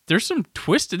there's some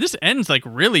twisted. This ends like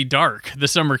really dark. The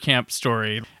summer camp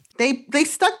story. They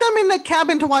stuck them in the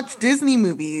cabin to watch Disney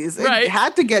movies. It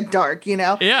had to get dark, you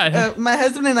know? Yeah. My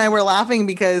husband and I were laughing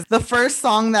because the first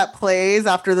song that plays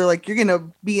after they're like, you're going to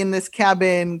be in this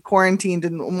cabin quarantined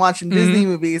and watching Disney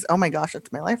movies. Oh my gosh,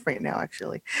 that's my life right now,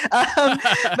 actually.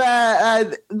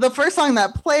 The first song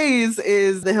that plays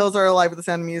is The Hills Are Alive with the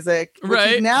Sound of Music, which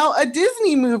is now a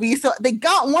Disney movie. So they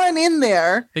got one in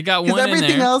there. Because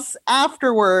everything else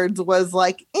afterwards was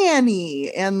like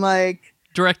Annie and like...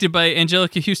 Directed by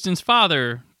Angelica Houston's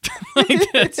father.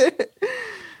 It's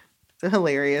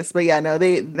hilarious. But yeah, no,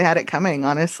 they had it coming,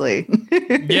 honestly.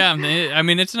 Yeah, I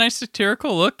mean, it's a nice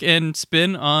satirical look and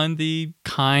spin on the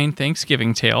kind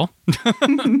Thanksgiving tale.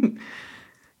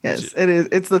 Yes, it is.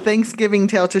 It's the Thanksgiving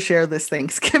tale to share this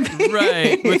Thanksgiving.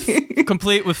 Right,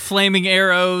 complete with flaming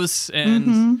arrows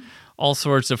and all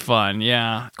sorts of fun.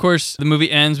 Yeah. Of course, the movie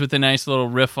ends with a nice little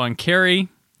riff on Carrie,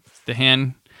 the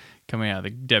hand coming out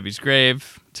of Debbie's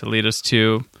grave to lead us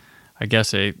to, I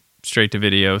guess, a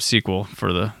straight-to-video sequel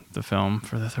for the film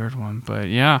for the third one. But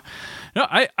yeah, no,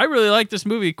 I really like this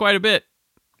movie quite a bit.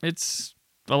 It's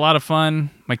a lot of fun.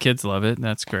 My kids love it.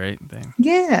 That's great.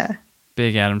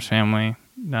 Big Addams Family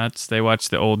nuts. They watch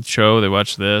the old show. They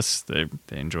watch this. They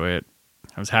enjoy it.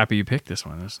 I was happy you picked this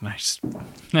one. It's nice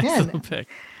little pick.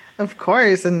 Of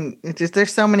course, and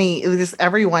there's so many.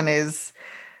 Everyone is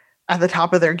at the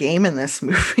top of their game in this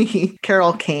movie.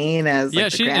 Carol Kane as the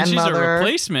grandmother. And she's a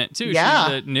replacement too.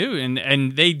 Yeah. She's new,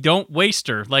 and they don't waste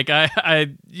her. Like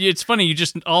it's funny. You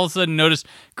just all of a sudden notice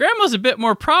Grandma's a bit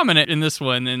more prominent in this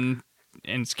one, and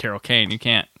it's Carol Kane. You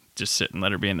can't just sit and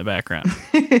let her be in the background.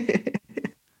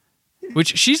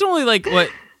 Which she's only like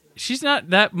she's not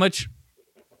that much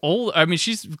old. I mean,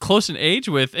 she's close in age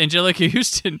with Angelica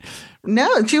Houston.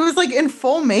 No, she was like in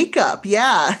full makeup.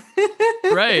 Yeah.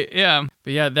 Right. Yeah.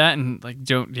 But yeah, that and like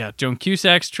Joan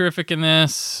Cusack's terrific in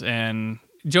this, and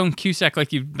Joan Cusack,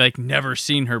 like you've like never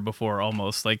seen her before,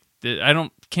 almost. Like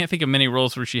can't think of many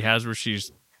roles where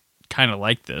she's kind of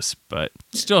like this, but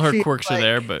still her quirks are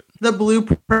there. But the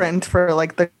blueprint for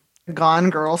like the Gone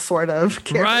Girl sort of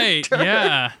character. Right.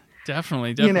 Yeah.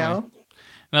 Definitely. You know.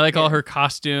 And I like all her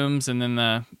costumes, and then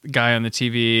the guy on the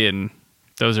TV, and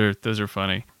those are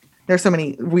funny. There's so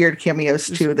many weird cameos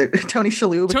too. Tony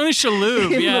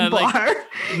Shalhoub. In the bar.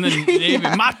 And then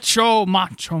David, macho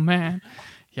man.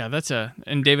 Yeah,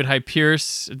 and David Hyde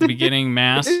Pierce at the beginning,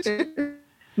 masked.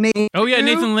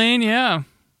 Nathan Lane. Yeah.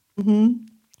 Mm-hmm.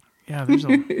 Yeah, there's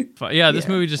this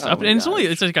movie just up, and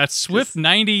it's like got swift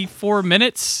 94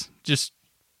 minutes. Just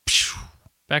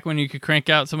back when you could crank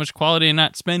out so much quality and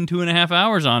not spend 2.5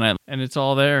 hours on it, and it's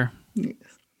all there. Yes.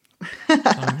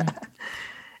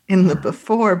 In the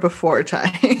before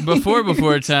time.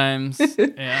 Before times.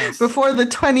 Yes. Before the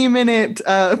 20-minute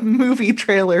movie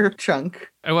trailer chunk.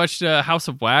 I watched House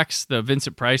of Wax, the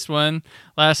Vincent Price one,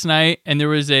 last night, and there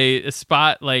was a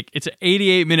spot, like, it's an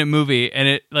 88-minute movie, and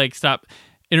it, like, stopped,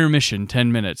 intermission,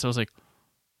 10 minutes. I was like,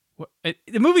 what?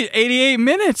 The movie 88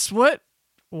 minutes? What?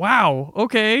 Wow,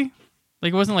 okay.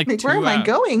 Like, it wasn't like 2 where am I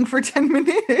going for 10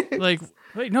 minutes? Like,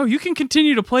 wait, no, you can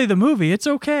continue to play the movie. It's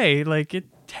okay. Like,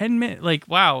 10 minutes. Like,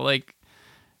 wow. Like,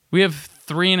 we have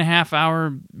 3.5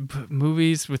 hour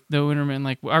movies with no intermission.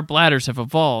 Like, our bladders have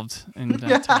evolved in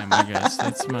that time, I guess.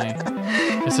 That's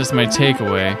my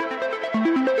takeaway.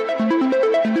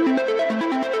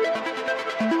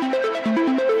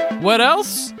 What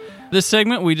else? This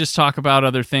segment, we just talk about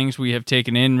other things we have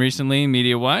taken in recently,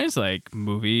 media-wise, like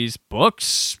movies,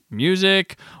 books,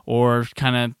 music, or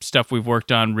kind of stuff we've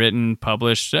worked on, written,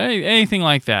 published, anything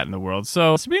like that in the world.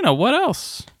 So, Sabina, what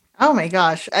else? Oh my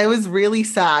gosh. I was really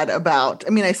sad about,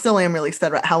 I still am really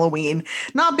sad about Halloween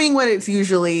not being what it's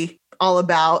usually all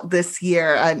about this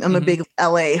year. I'm a big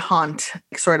LA haunt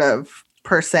sort of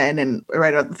person and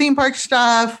write about the theme park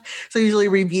stuff. So I usually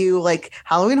review like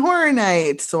Halloween Horror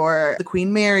Nights or the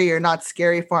Queen Mary or Not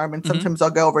Scary Farm. And sometimes I'll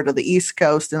go over to the East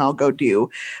Coast and I'll go do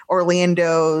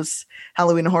Orlando's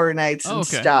Halloween Horror Nights and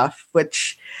stuff,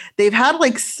 which they've had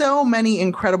like so many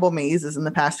incredible mazes in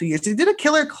the past few years. They did a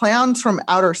Killer Clowns from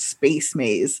Outer Space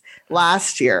maze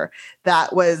last year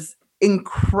that was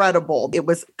incredible. It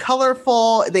was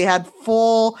colorful. They had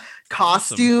full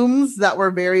costumes that were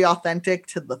very authentic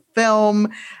to the film.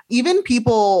 Even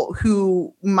people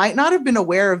who might not have been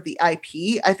aware of the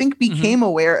IP, I think became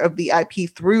aware of the IP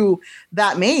through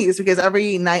that maze, because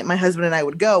every night my husband and I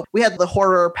would go. We had the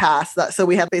horror pass, so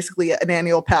we had basically an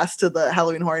annual pass to the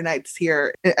Halloween Horror Nights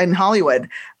here in Hollywood.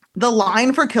 The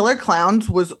line for Killer Clowns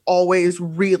was always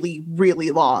really,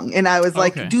 really long. And I was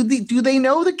like, do they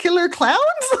know the Killer Clowns?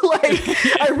 Like,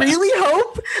 I really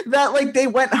hope that like they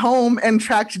went home and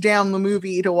tracked down the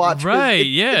movie to watch. Right,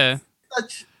 yeah. It's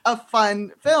such a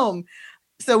fun film.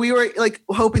 So we were like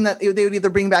hoping that they would either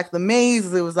bring back the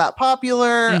maze, it was that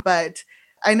popular, but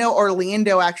I know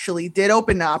Orlando actually did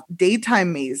open up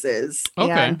daytime mazes,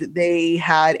 and they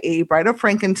had a Bride of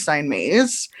Frankenstein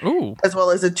maze, as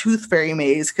well as a Tooth Fairy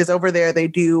maze, because over there they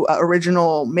do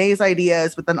original maze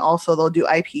ideas, but then also they'll do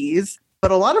IPs.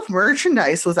 But a lot of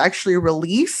merchandise was actually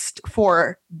released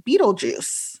for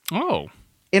Beetlejuice.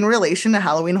 In relation to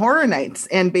Halloween Horror Nights.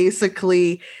 And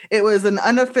basically, it was an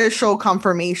unofficial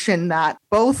confirmation that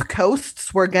both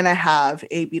coasts were going to have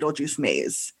a Beetlejuice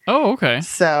maze. Oh, okay.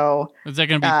 So is that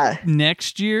going to be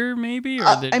next year, maybe? Or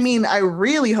I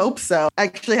really hope so. I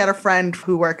actually had a friend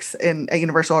who works at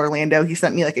Universal Orlando. He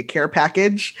sent me like a care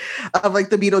package of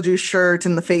like the Beetlejuice shirt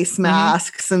and the face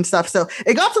masks and stuff. So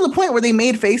it got to the point where they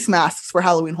made face masks for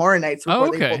Halloween Horror Nights before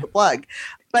they pulled the plug.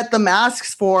 But the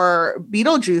masks for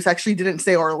Beetlejuice actually didn't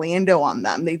say Orlando on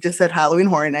them. They just said Halloween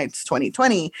Horror Nights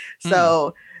 2020.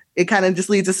 So it kind of just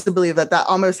leads us to believe that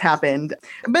almost happened.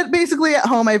 But basically at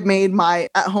home, I've made my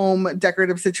at-home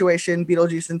decorative situation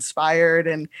Beetlejuice inspired.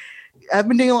 And I've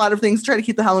been doing a lot of things to try to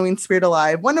keep the Halloween spirit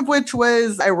alive. One of which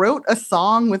was I wrote a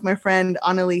song with my friend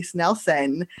Annalise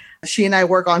Nelson. She and I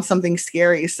work on something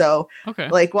scary. So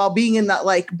like while being in that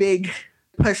like big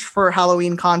push for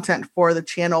Halloween content for the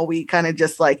channel, we kind of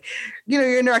just like,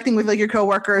 you're interacting with like your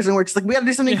coworkers and we're just like, we got to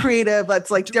do something creative that's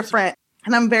like different.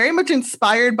 And I'm very much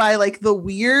inspired by like the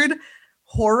weird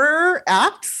horror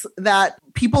acts that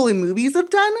people in movies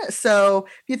have done. So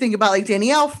if you think about like Danny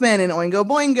Elfman and Oingo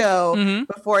Boingo,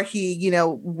 before he,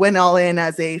 went all in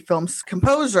as a film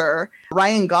composer,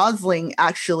 Ryan Gosling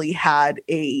actually had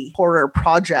a horror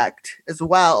project as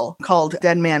well called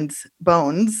Dead Man's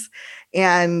Bones.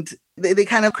 And they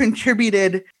kind of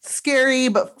contributed scary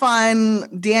but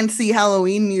fun, dancey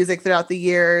Halloween music throughout the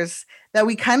years that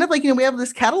we kind of like, we have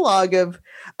this catalog of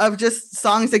just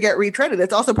songs that get retreaded.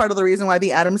 It's also part of the reason why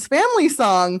the Addams Family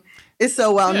song is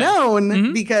so well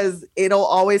known, because it'll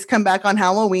always come back on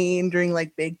Halloween during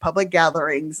like big public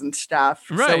gatherings and stuff.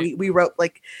 Right. So we wrote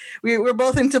like, we're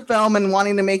both into film and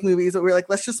wanting to make movies, but we were like,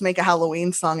 let's just make a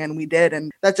Halloween song. And we did.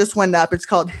 And that just went up. It's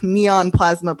called Neon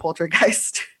Plasma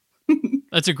Poltergeist.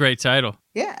 That's a great title.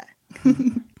 Yeah.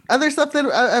 Other stuff that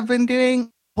I've been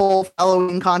doing, whole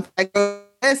Halloween content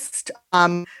list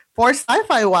for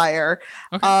Sci-Fi Wire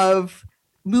of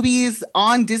movies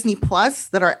on Disney Plus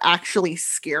that are actually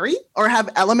scary or have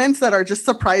elements that are just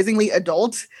surprisingly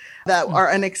adult that are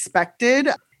unexpected.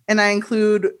 And I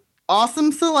include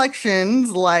awesome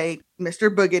selections like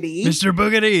Mr. Boogedy,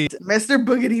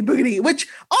 which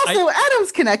also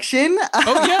Addams connection.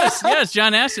 Oh yes,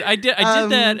 John Astin. I did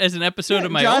that as an episode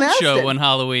of my own show on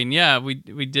Halloween. Yeah, we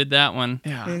did that one.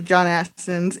 Yeah, John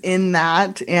Astin's in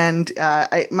that, and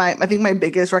I think my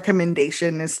biggest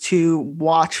recommendation is to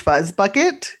watch Fuzz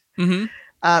Bucket.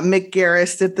 Mick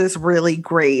Garris did this really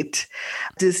great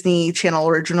Disney Channel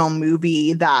original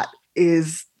movie that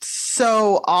is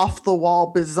so off the wall,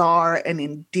 bizarre and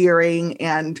endearing,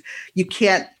 and you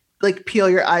can't like peel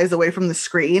your eyes away from the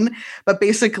screen. But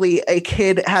basically a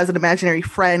kid has an imaginary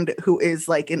friend who is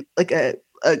like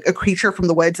a creature from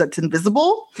the woods that's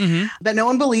invisible, that no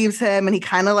one believes him, and he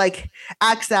kind of like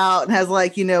acts out and has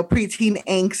like, preteen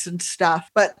angst and stuff.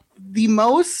 But the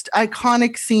most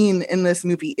iconic scene in this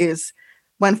movie is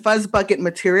when Fuzz Bucket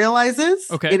materializes.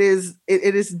 It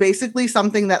is basically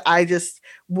something that I just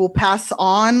will pass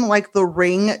on, like the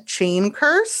Ring chain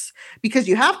curse, because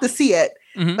you have to see it,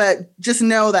 but just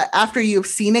know that after you've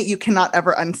seen it, you cannot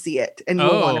ever unsee it, and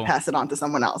you'll want to pass it on to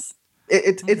someone else.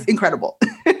 It's incredible.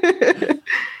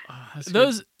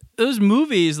 Those those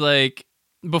movies, like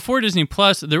before Disney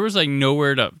Plus, there was like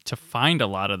nowhere to find a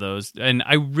lot of those. And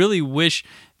I really wish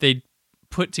they'd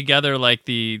put together like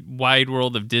the Wide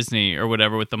World of Disney or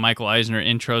whatever with the Michael Eisner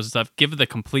intros and stuff. Give the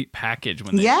complete package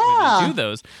when they do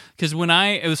those. Because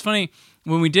it was funny,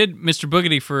 when we did Mr.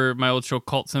 Boogedy for my old show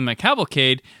Cult Cinema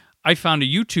Cavalcade, I found a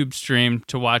YouTube stream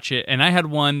to watch it, and I had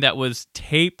one that was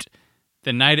taped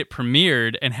the night it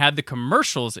premiered and had the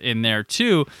commercials in there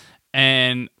too,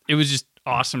 and it was just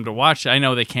awesome to watch. I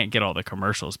know they can't get all the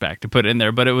commercials back to put in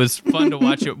there, but it was fun to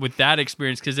watch it with that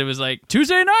experience, because it was like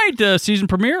Tuesday night, season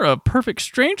premiere of Perfect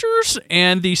Strangers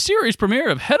and the series premiere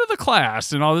of Head of the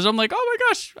Class and all this. I'm like, oh my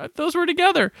gosh, those were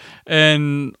together,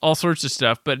 and all sorts of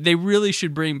stuff. But they really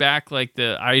should bring back like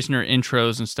the Eisner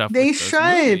intros and stuff. They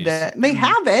should. They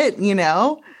have it, you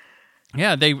know.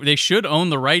 Yeah, they should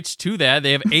own the rights to that.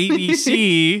 They have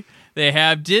ABC. They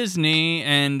have Disney,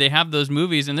 and they have those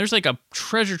movies, and there's like a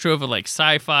treasure trove of like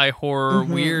sci-fi, horror,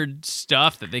 weird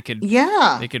stuff that they could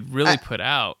really put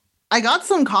out. I got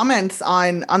some comments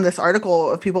on this article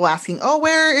of people asking, "Oh,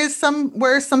 where is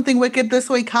Something Wicked This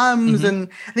Way Comes?" And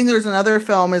I think there was another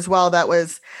film as well that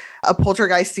was a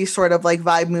poltergeisty sort of like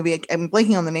vibe movie. I'm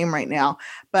blanking on the name right now,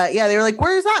 but yeah, they were like,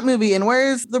 "Where's that movie? And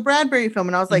where's the Bradbury film?"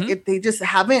 And I was like, they just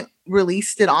haven't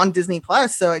released it on Disney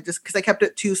Plus, so because I kept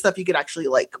it to stuff you could actually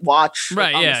like watch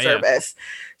on the service.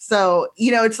 So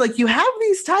it's like, you have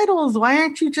these titles, why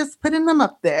aren't you just putting them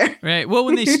up there? Right. Well,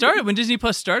 when Disney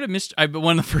Plus started,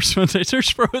 one of the first ones I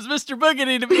searched for was Mr.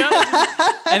 Boogedy, to be honest.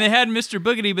 And they had Mr.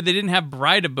 Boogedy, but they didn't have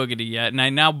Bride of Boogedy yet.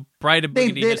 And now Bride of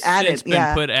Boogedy has since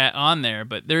been put on there.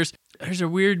 But there's a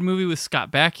weird movie with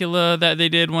Scott Bakula that they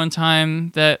did one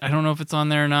time that I don't know if it's on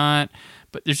there or not.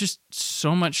 But there's just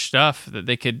so much stuff that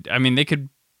they could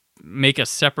make a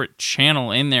separate channel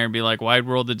in there and be like Wide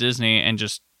World of Disney and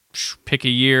just pick a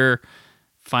year,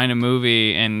 find a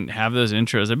movie, and have those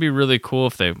intros. That'd be really cool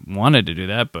if they wanted to do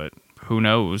that, but who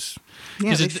knows?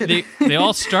 Yeah, they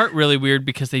all start really weird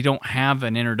because they don't have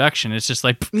an introduction. It's just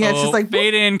like, it's just like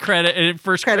fade in, credit,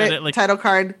 first credit, like title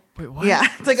card. Wait, what? Yeah,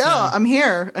 it's like, I'm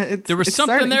here. There was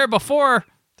something there before.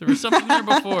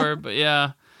 But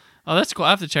yeah. Oh, that's cool. I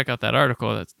have to check out that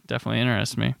article. That definitely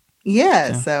interests me.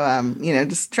 Yeah. So,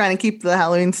 just trying to keep the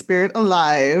Halloween spirit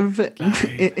alive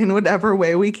in whatever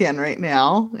way we can right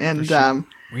now. And sure.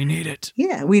 We need it.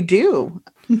 Yeah, we do.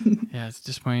 Yeah, it's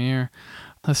just my year.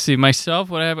 Let's see.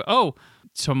 Myself, what I have. Oh,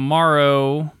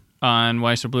 tomorrow on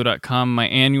WhySoBlue.com, my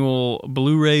annual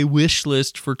Blu-ray wish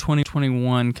list for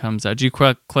 2021 comes out. Do you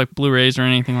collect Blu-rays or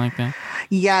anything like that?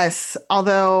 Yes,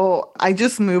 although I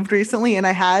just moved recently and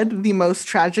I had the most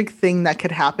tragic thing that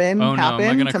could happen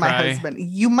to my husband.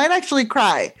 You might actually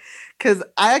cry, because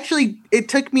it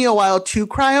took me a while to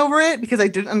cry over it because I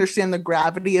didn't understand the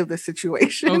gravity of the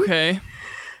situation. Okay.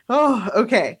 Oh,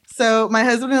 okay. So my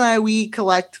husband and I, we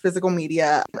collect physical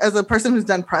media. As a person who's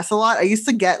done press a lot, I used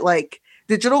to get like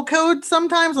digital code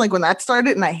sometimes, like when that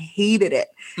started, and I hated it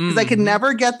because I could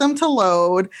never get them to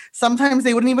load. Sometimes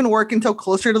they wouldn't even work until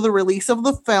closer to the release of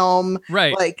the film.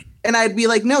 Right. Like, and I'd be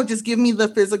like, no, just give me the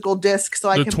physical disc so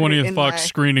I can. The 20th Fox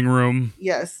screening room.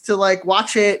 Yes, to like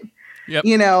watch it. Yep.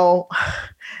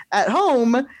 At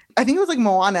home. I think it was like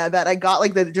Moana that I got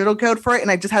like the digital code for it, and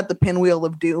I just had the Pinwheel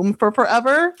of Doom for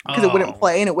forever because it wouldn't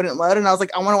play and it wouldn't load, and I was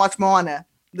like, I want to watch Moana.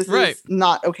 This is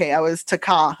not okay. I was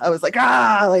Taka. I was like,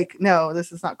 no,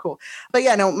 this is not cool. But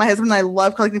yeah, no, my husband and I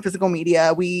love collecting physical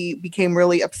media. We became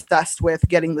really obsessed with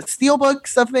getting the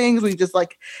steelbooks of things. We just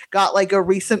like got like a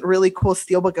recent really cool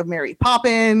steelbook of Mary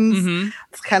Poppins.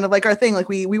 It's kind of like our thing. Like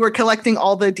we were collecting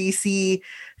all the DC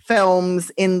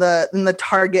films in the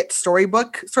Target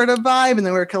storybook sort of vibe, and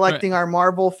then we were collecting our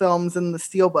Marvel films in the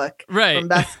steelbook from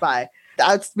Best Buy.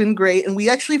 That's been great. And we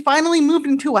actually finally moved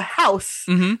into a house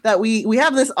that we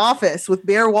have this office with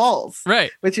bare walls,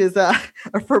 which is a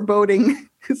foreboding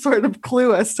sort of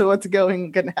clue as to what's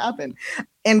going to happen.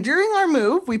 And during our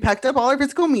move, we packed up all our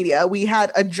physical media. We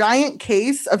had a giant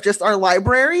case of just our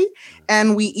library,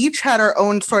 and we each had our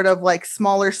own sort of like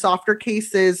smaller, softer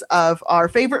cases of our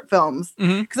favorite films.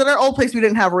 Because at our old place, we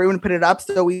didn't have room to put it up.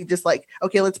 So we just like,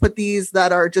 okay, let's put these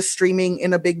that are just streaming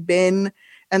in a big bin.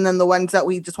 And then the ones that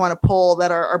we just want to pull that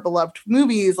are our beloved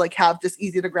movies, like have just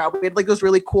easy to grab. We had like those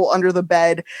really cool under the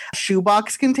bed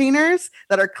shoebox containers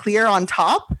that are clear on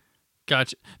top.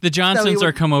 Gotcha. The Johnsons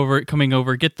are coming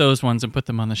over. Get those ones and put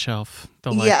them on the shelf.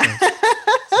 They'll like those.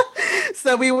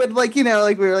 So we would like, we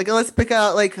were like, let's pick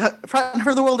out like Front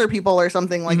for the Wilder People or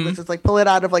something. Like let's just like pull it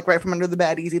out of like right from under the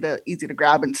bed, easy to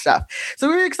grab and stuff. So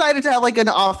we were excited to have like an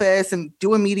office and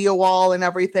do a media wall and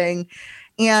everything.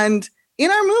 And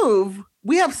in our move,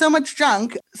 we have so much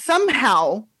junk.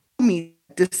 Somehow, media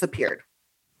disappeared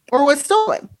or was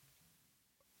stolen.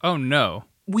 Oh, no.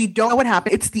 We don't know what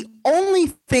happened. It's the only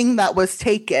thing that was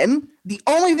taken.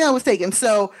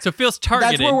 So it feels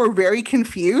targeted. That's where we're very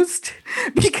confused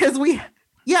because we're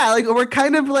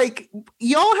kind of like,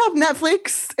 y'all have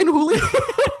Netflix and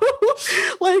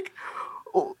Hulu. Like,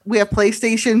 we have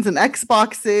PlayStations and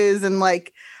Xboxes and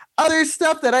like other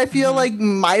stuff that I feel like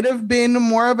might have been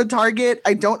more of a target.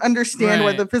 I don't understand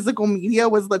why the physical media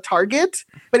was the target,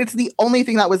 but it's the only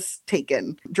thing that was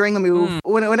taken during the move.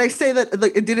 When I say that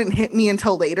it didn't hit me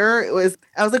until later,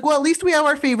 I was like, well, at least we have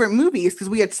our favorite movies, because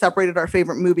we had separated our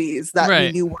favorite movies that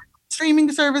we knew were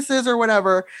streaming services or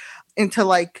whatever into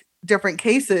like different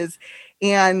cases.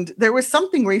 And there was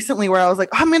something recently where I was like,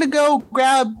 I'm going to go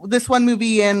grab this one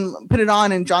movie and put it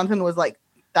on. And Jonathan was like,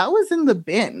 that was in the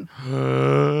bin.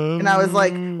 And I was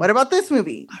like, what about this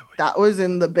movie? That was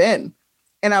in the bin.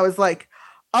 And I was like,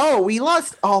 oh, we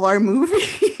lost all our movies.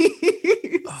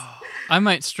 I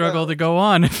might struggle to go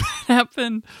on if that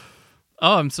happened.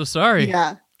 Oh, I'm so sorry.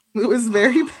 Yeah, it was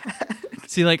very bad.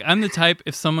 See, like, I'm the type,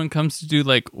 if someone comes to do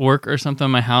like work or something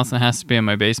in my house and it has to be in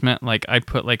my basement, like I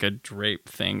put like a drape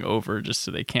thing over just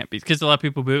so they can't be, because a lot of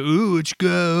people be, ooh, what you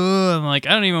go? I'm like, I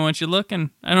don't even want you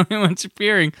looking. I don't even want you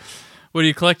peering. What are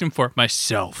you collecting for?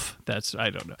 Myself. I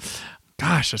don't know.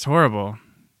 Gosh, that's horrible.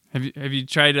 Have you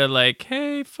tried to like,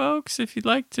 hey folks, if you'd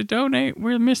like to donate,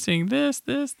 we're missing this.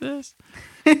 I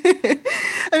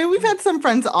mean, we've had some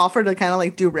friends offer to kind of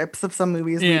like do rips of some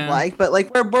movies we like, but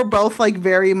like we're both like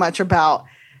very much about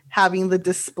having the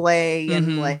display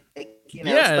and like,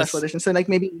 special edition. So like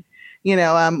maybe,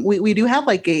 we do have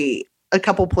like a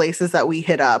couple places that we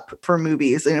hit up for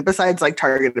movies, and besides like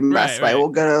Target and Best Buy, we'll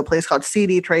go to a place called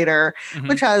CD Trader,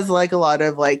 which has like a lot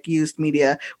of like used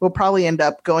media. We'll probably end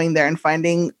up going there and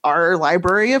finding our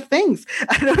library of things.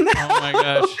 I don't know. Oh my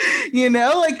gosh.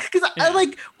 Because I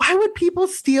like, why would people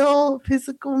steal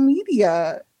physical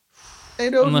media? I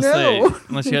don't know.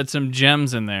 Unless you had some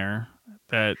gems in there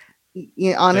that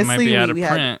honestly, might be out of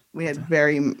print. We had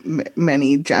very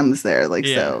many gems there. Like,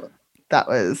 so that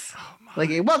was like,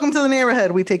 welcome to the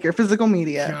neighborhood. We take your physical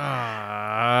media.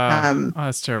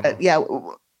 That's terrible. Yeah.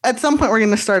 At some point, we're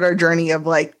going to start our journey of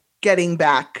like getting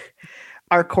back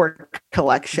our core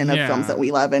collection of films that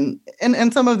we love. And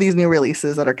some of these new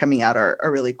releases that are coming out are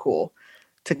really cool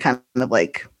to kind of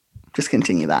like just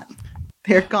continue that.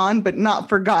 They're gone, but not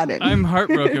forgotten. I'm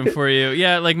heartbroken for you.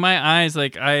 Yeah, like my eyes,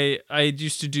 like I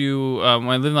used to do, when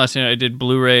I lived in Los Angeles, I did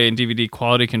Blu-ray and DVD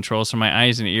quality control, so my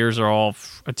eyes and ears are all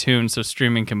attuned, so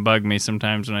streaming can bug me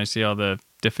sometimes when I see all the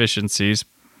deficiencies.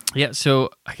 Yeah,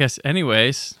 so I guess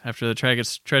anyways, after the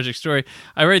tragic story,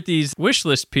 I write these wish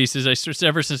list pieces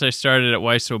ever since I started at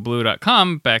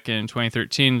whysoblu.com back in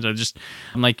 2013.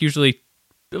 I'm like usually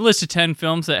a list of 10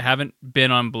 films that haven't been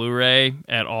on Blu-ray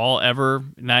at all, ever,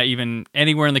 not even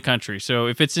anywhere in the country. So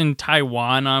if it's in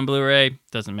Taiwan on Blu-ray, it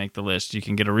doesn't make the list. You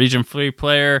can get a region-free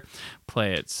player,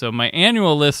 play it. So my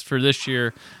annual list for this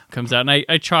year comes out, and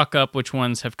I chalk up which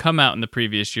ones have come out in the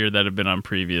previous year that have been on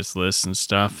previous lists and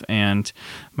stuff. And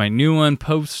my new one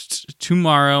posts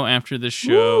tomorrow after the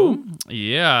show. Woo!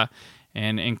 Yeah,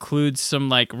 and includes some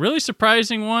like really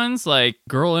surprising ones, like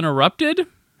Girl Interrupted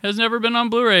has never been on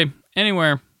Blu-ray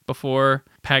anywhere before.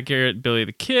 Pat Garrett, Billy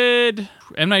the Kid,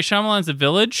 M. Night Shyamalan's The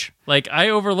Village. Like, I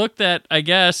overlooked that, I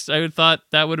guess. I would thought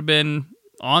that would have been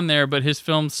on there, but his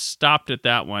films stopped at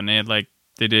that one.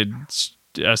 They did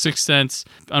Sixth Sense,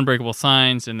 Unbreakable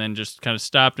Signs, and then just kind of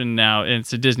stopped, and now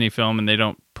it's a Disney film, and they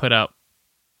don't put out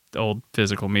the old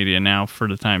physical media now for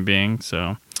the time being.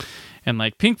 So, and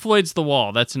like Pink Floyd's The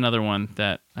Wall, that's another one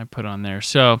that I put on there.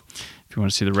 So if you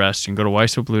want to see the rest, you can go to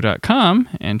whysoblu.com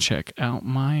and check out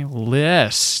my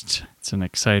list. It's an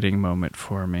exciting moment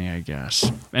for me, I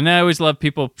guess. And I always love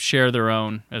people share their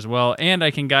own as well. And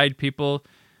I can guide people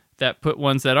that put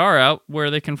ones that are out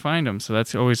where they can find them. So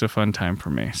that's always a fun time for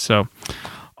me. So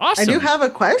awesome. I do have a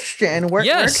question. Where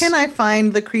can I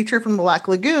find The Creature from the Black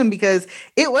Lagoon? Because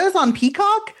it was on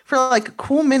Peacock for like a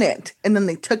cool minute, and then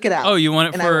they took it out. Oh, you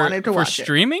want it for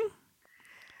streaming?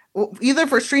 Either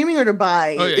for streaming or to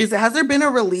buy. Oh, yeah. Has there been a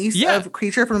release of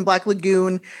Creature from Black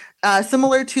Lagoon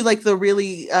similar to like the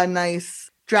really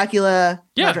nice Dracula,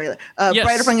 Bride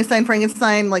of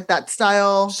Frankenstein, like that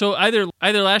style? So either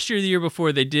last year or the year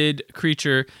before, they did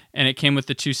Creature, and it came with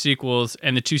the 2 sequels,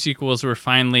 and the 2 sequels were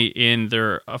finally in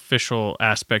their official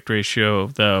aspect ratio,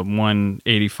 the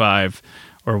 185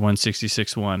 or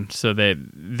 166:1. So they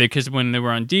because when they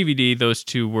were on DVD, those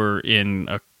 2 were in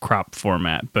a crop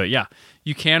format. But yeah,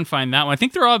 you can find that one. I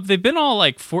think they've been all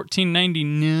like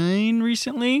 $14.99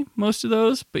 recently, most of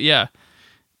those. But yeah,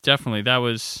 definitely that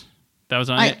was That was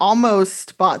on I it?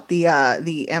 almost bought the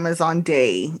Amazon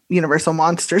Day Universal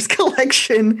Monsters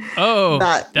collection. Oh,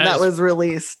 that was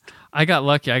released. I got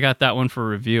lucky. I got that one for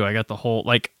review. I got the whole,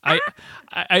 like, I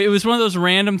it was one of those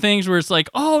random things where it's like,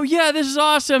 oh yeah, this is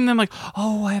awesome. And I'm like,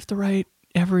 oh, I have to write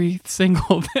every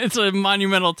single. It's a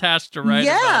monumental task to write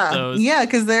about those. Yeah,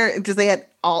 because they had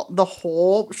the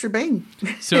whole shebang.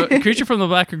 So Creature from the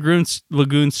Black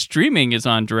Lagoon streaming is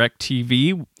on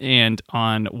DirecTV and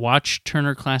on Watch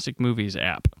Turner Classic Movies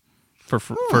app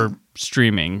for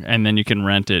streaming, and then you can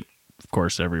rent it, of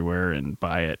course, everywhere and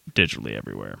buy it digitally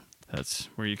everywhere. That's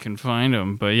where you can find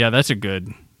them. But yeah, that's a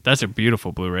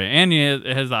beautiful Blu-ray, and it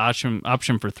has the option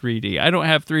for 3D. I don't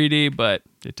have 3D, but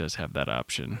it does have that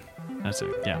option.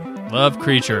 Love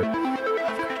Creature.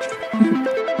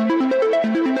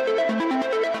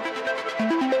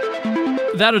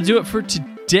 That'll do it for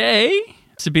today.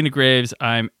 Sabina Graves,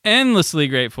 I'm endlessly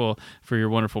grateful for your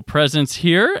wonderful presence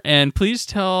here, and please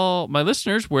tell my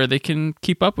listeners where they can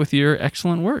keep up with your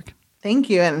excellent work. Thank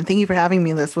you. And thank you for having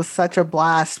me. This was such a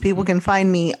blast. People can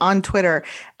find me on Twitter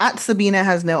at Sabina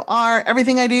has no R.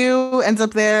 Everything I do ends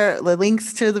up there. The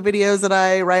links to the videos that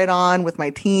I write on with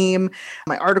my team,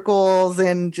 my articles,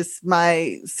 and just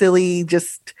my silly,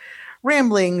 just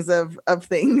ramblings of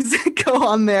things go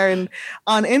on there. And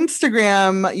on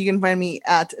Instagram, you can find me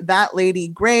at That Lady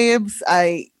Graves.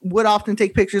 I would often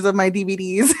take pictures of my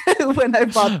DVDs when I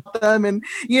bought them, and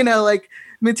like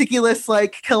meticulous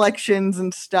like collections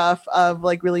and stuff of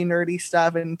like really nerdy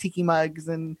stuff and tiki mugs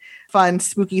and fun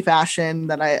spooky fashion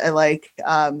that I like.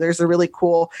 There's a really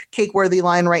cool cake-worthy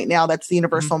line right now that's the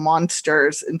Universal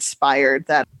Monsters inspired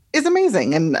that is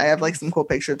amazing, and I have like some cool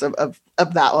pictures of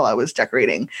that while I was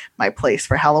decorating my place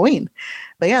for Halloween.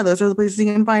 But yeah, those are the places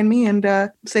you can find me and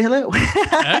say hello.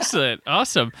 Excellent.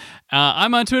 Awesome.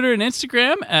 I'm on Twitter and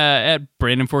Instagram at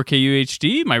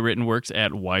Brandon4KUHD. My written works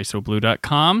at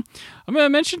whysoblue.com. I'm going to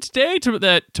mention today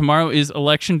that tomorrow is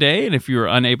Election Day, and if you are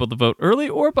unable to vote early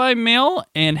or by mail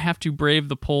and have to brave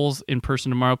the polls in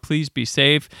person tomorrow, please be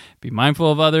safe, be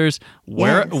mindful of others,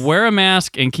 wear a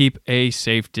mask, and keep a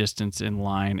safe distance in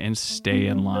line, and stay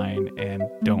in line, and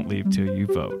don't leave till you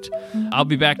vote. I'll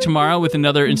be back tomorrow with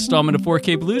another installment of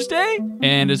 4K Blues Day,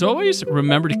 and as always,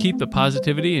 remember to keep the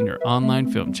positivity in your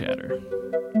online film chatter.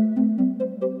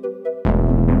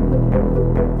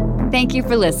 Thank you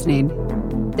for listening.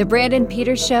 The Brandon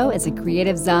Peters Show is a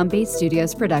Creative Zombie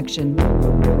Studios production.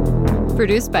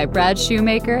 Produced by Brad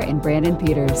Shoemaker and Brandon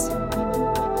Peters.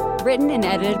 Written and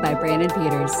edited by Brandon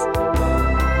Peters.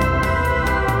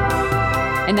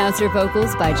 Announcer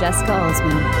vocals by Jessica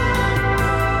Alsman.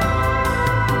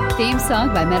 Theme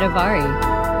song by Metavari.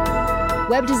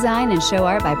 Web design and show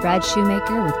art by Brad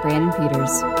Shoemaker with Brandon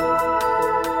Peters.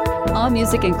 All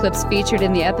music and clips featured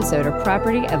in the episode are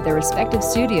property of their respective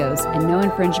studios, and no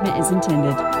infringement is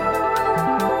intended.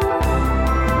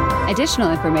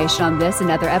 Additional information on this and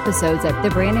other episodes at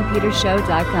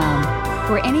thebrandonpetershow.com.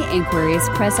 For any inquiries,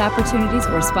 press opportunities,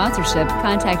 or sponsorship,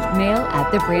 contact mail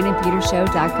at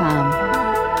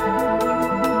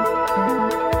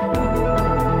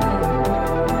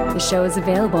thebrandonpetershow.com. The show is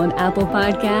available on Apple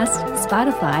Podcasts,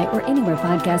 Spotify, or anywhere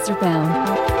podcasts are found.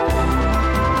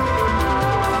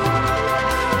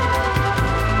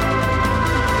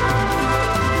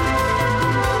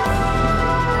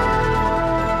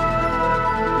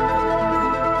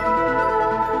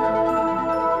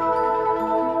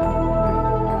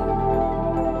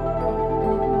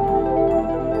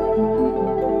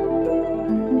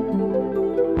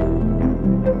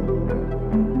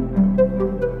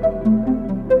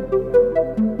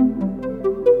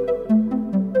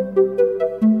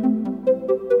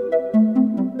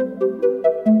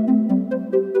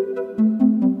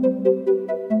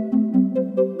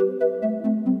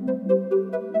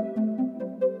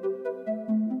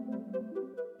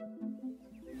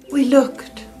 We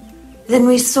looked. Then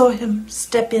we saw him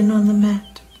step in on the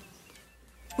mat.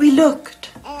 We looked.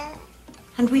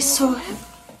 And we saw him.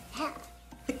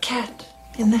 The cat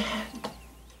in the hat.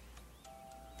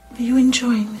 Are you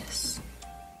enjoying this?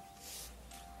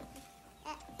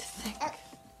 To think.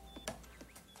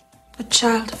 A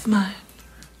child of mine.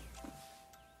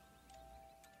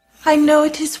 I know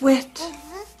it is wet.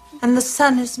 And the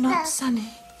sun is not sunny.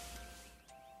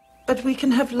 But we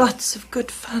can have lots of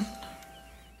good fun.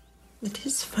 It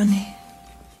is funny.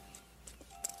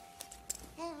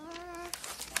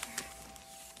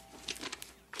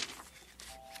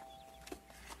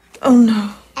 Oh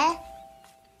no.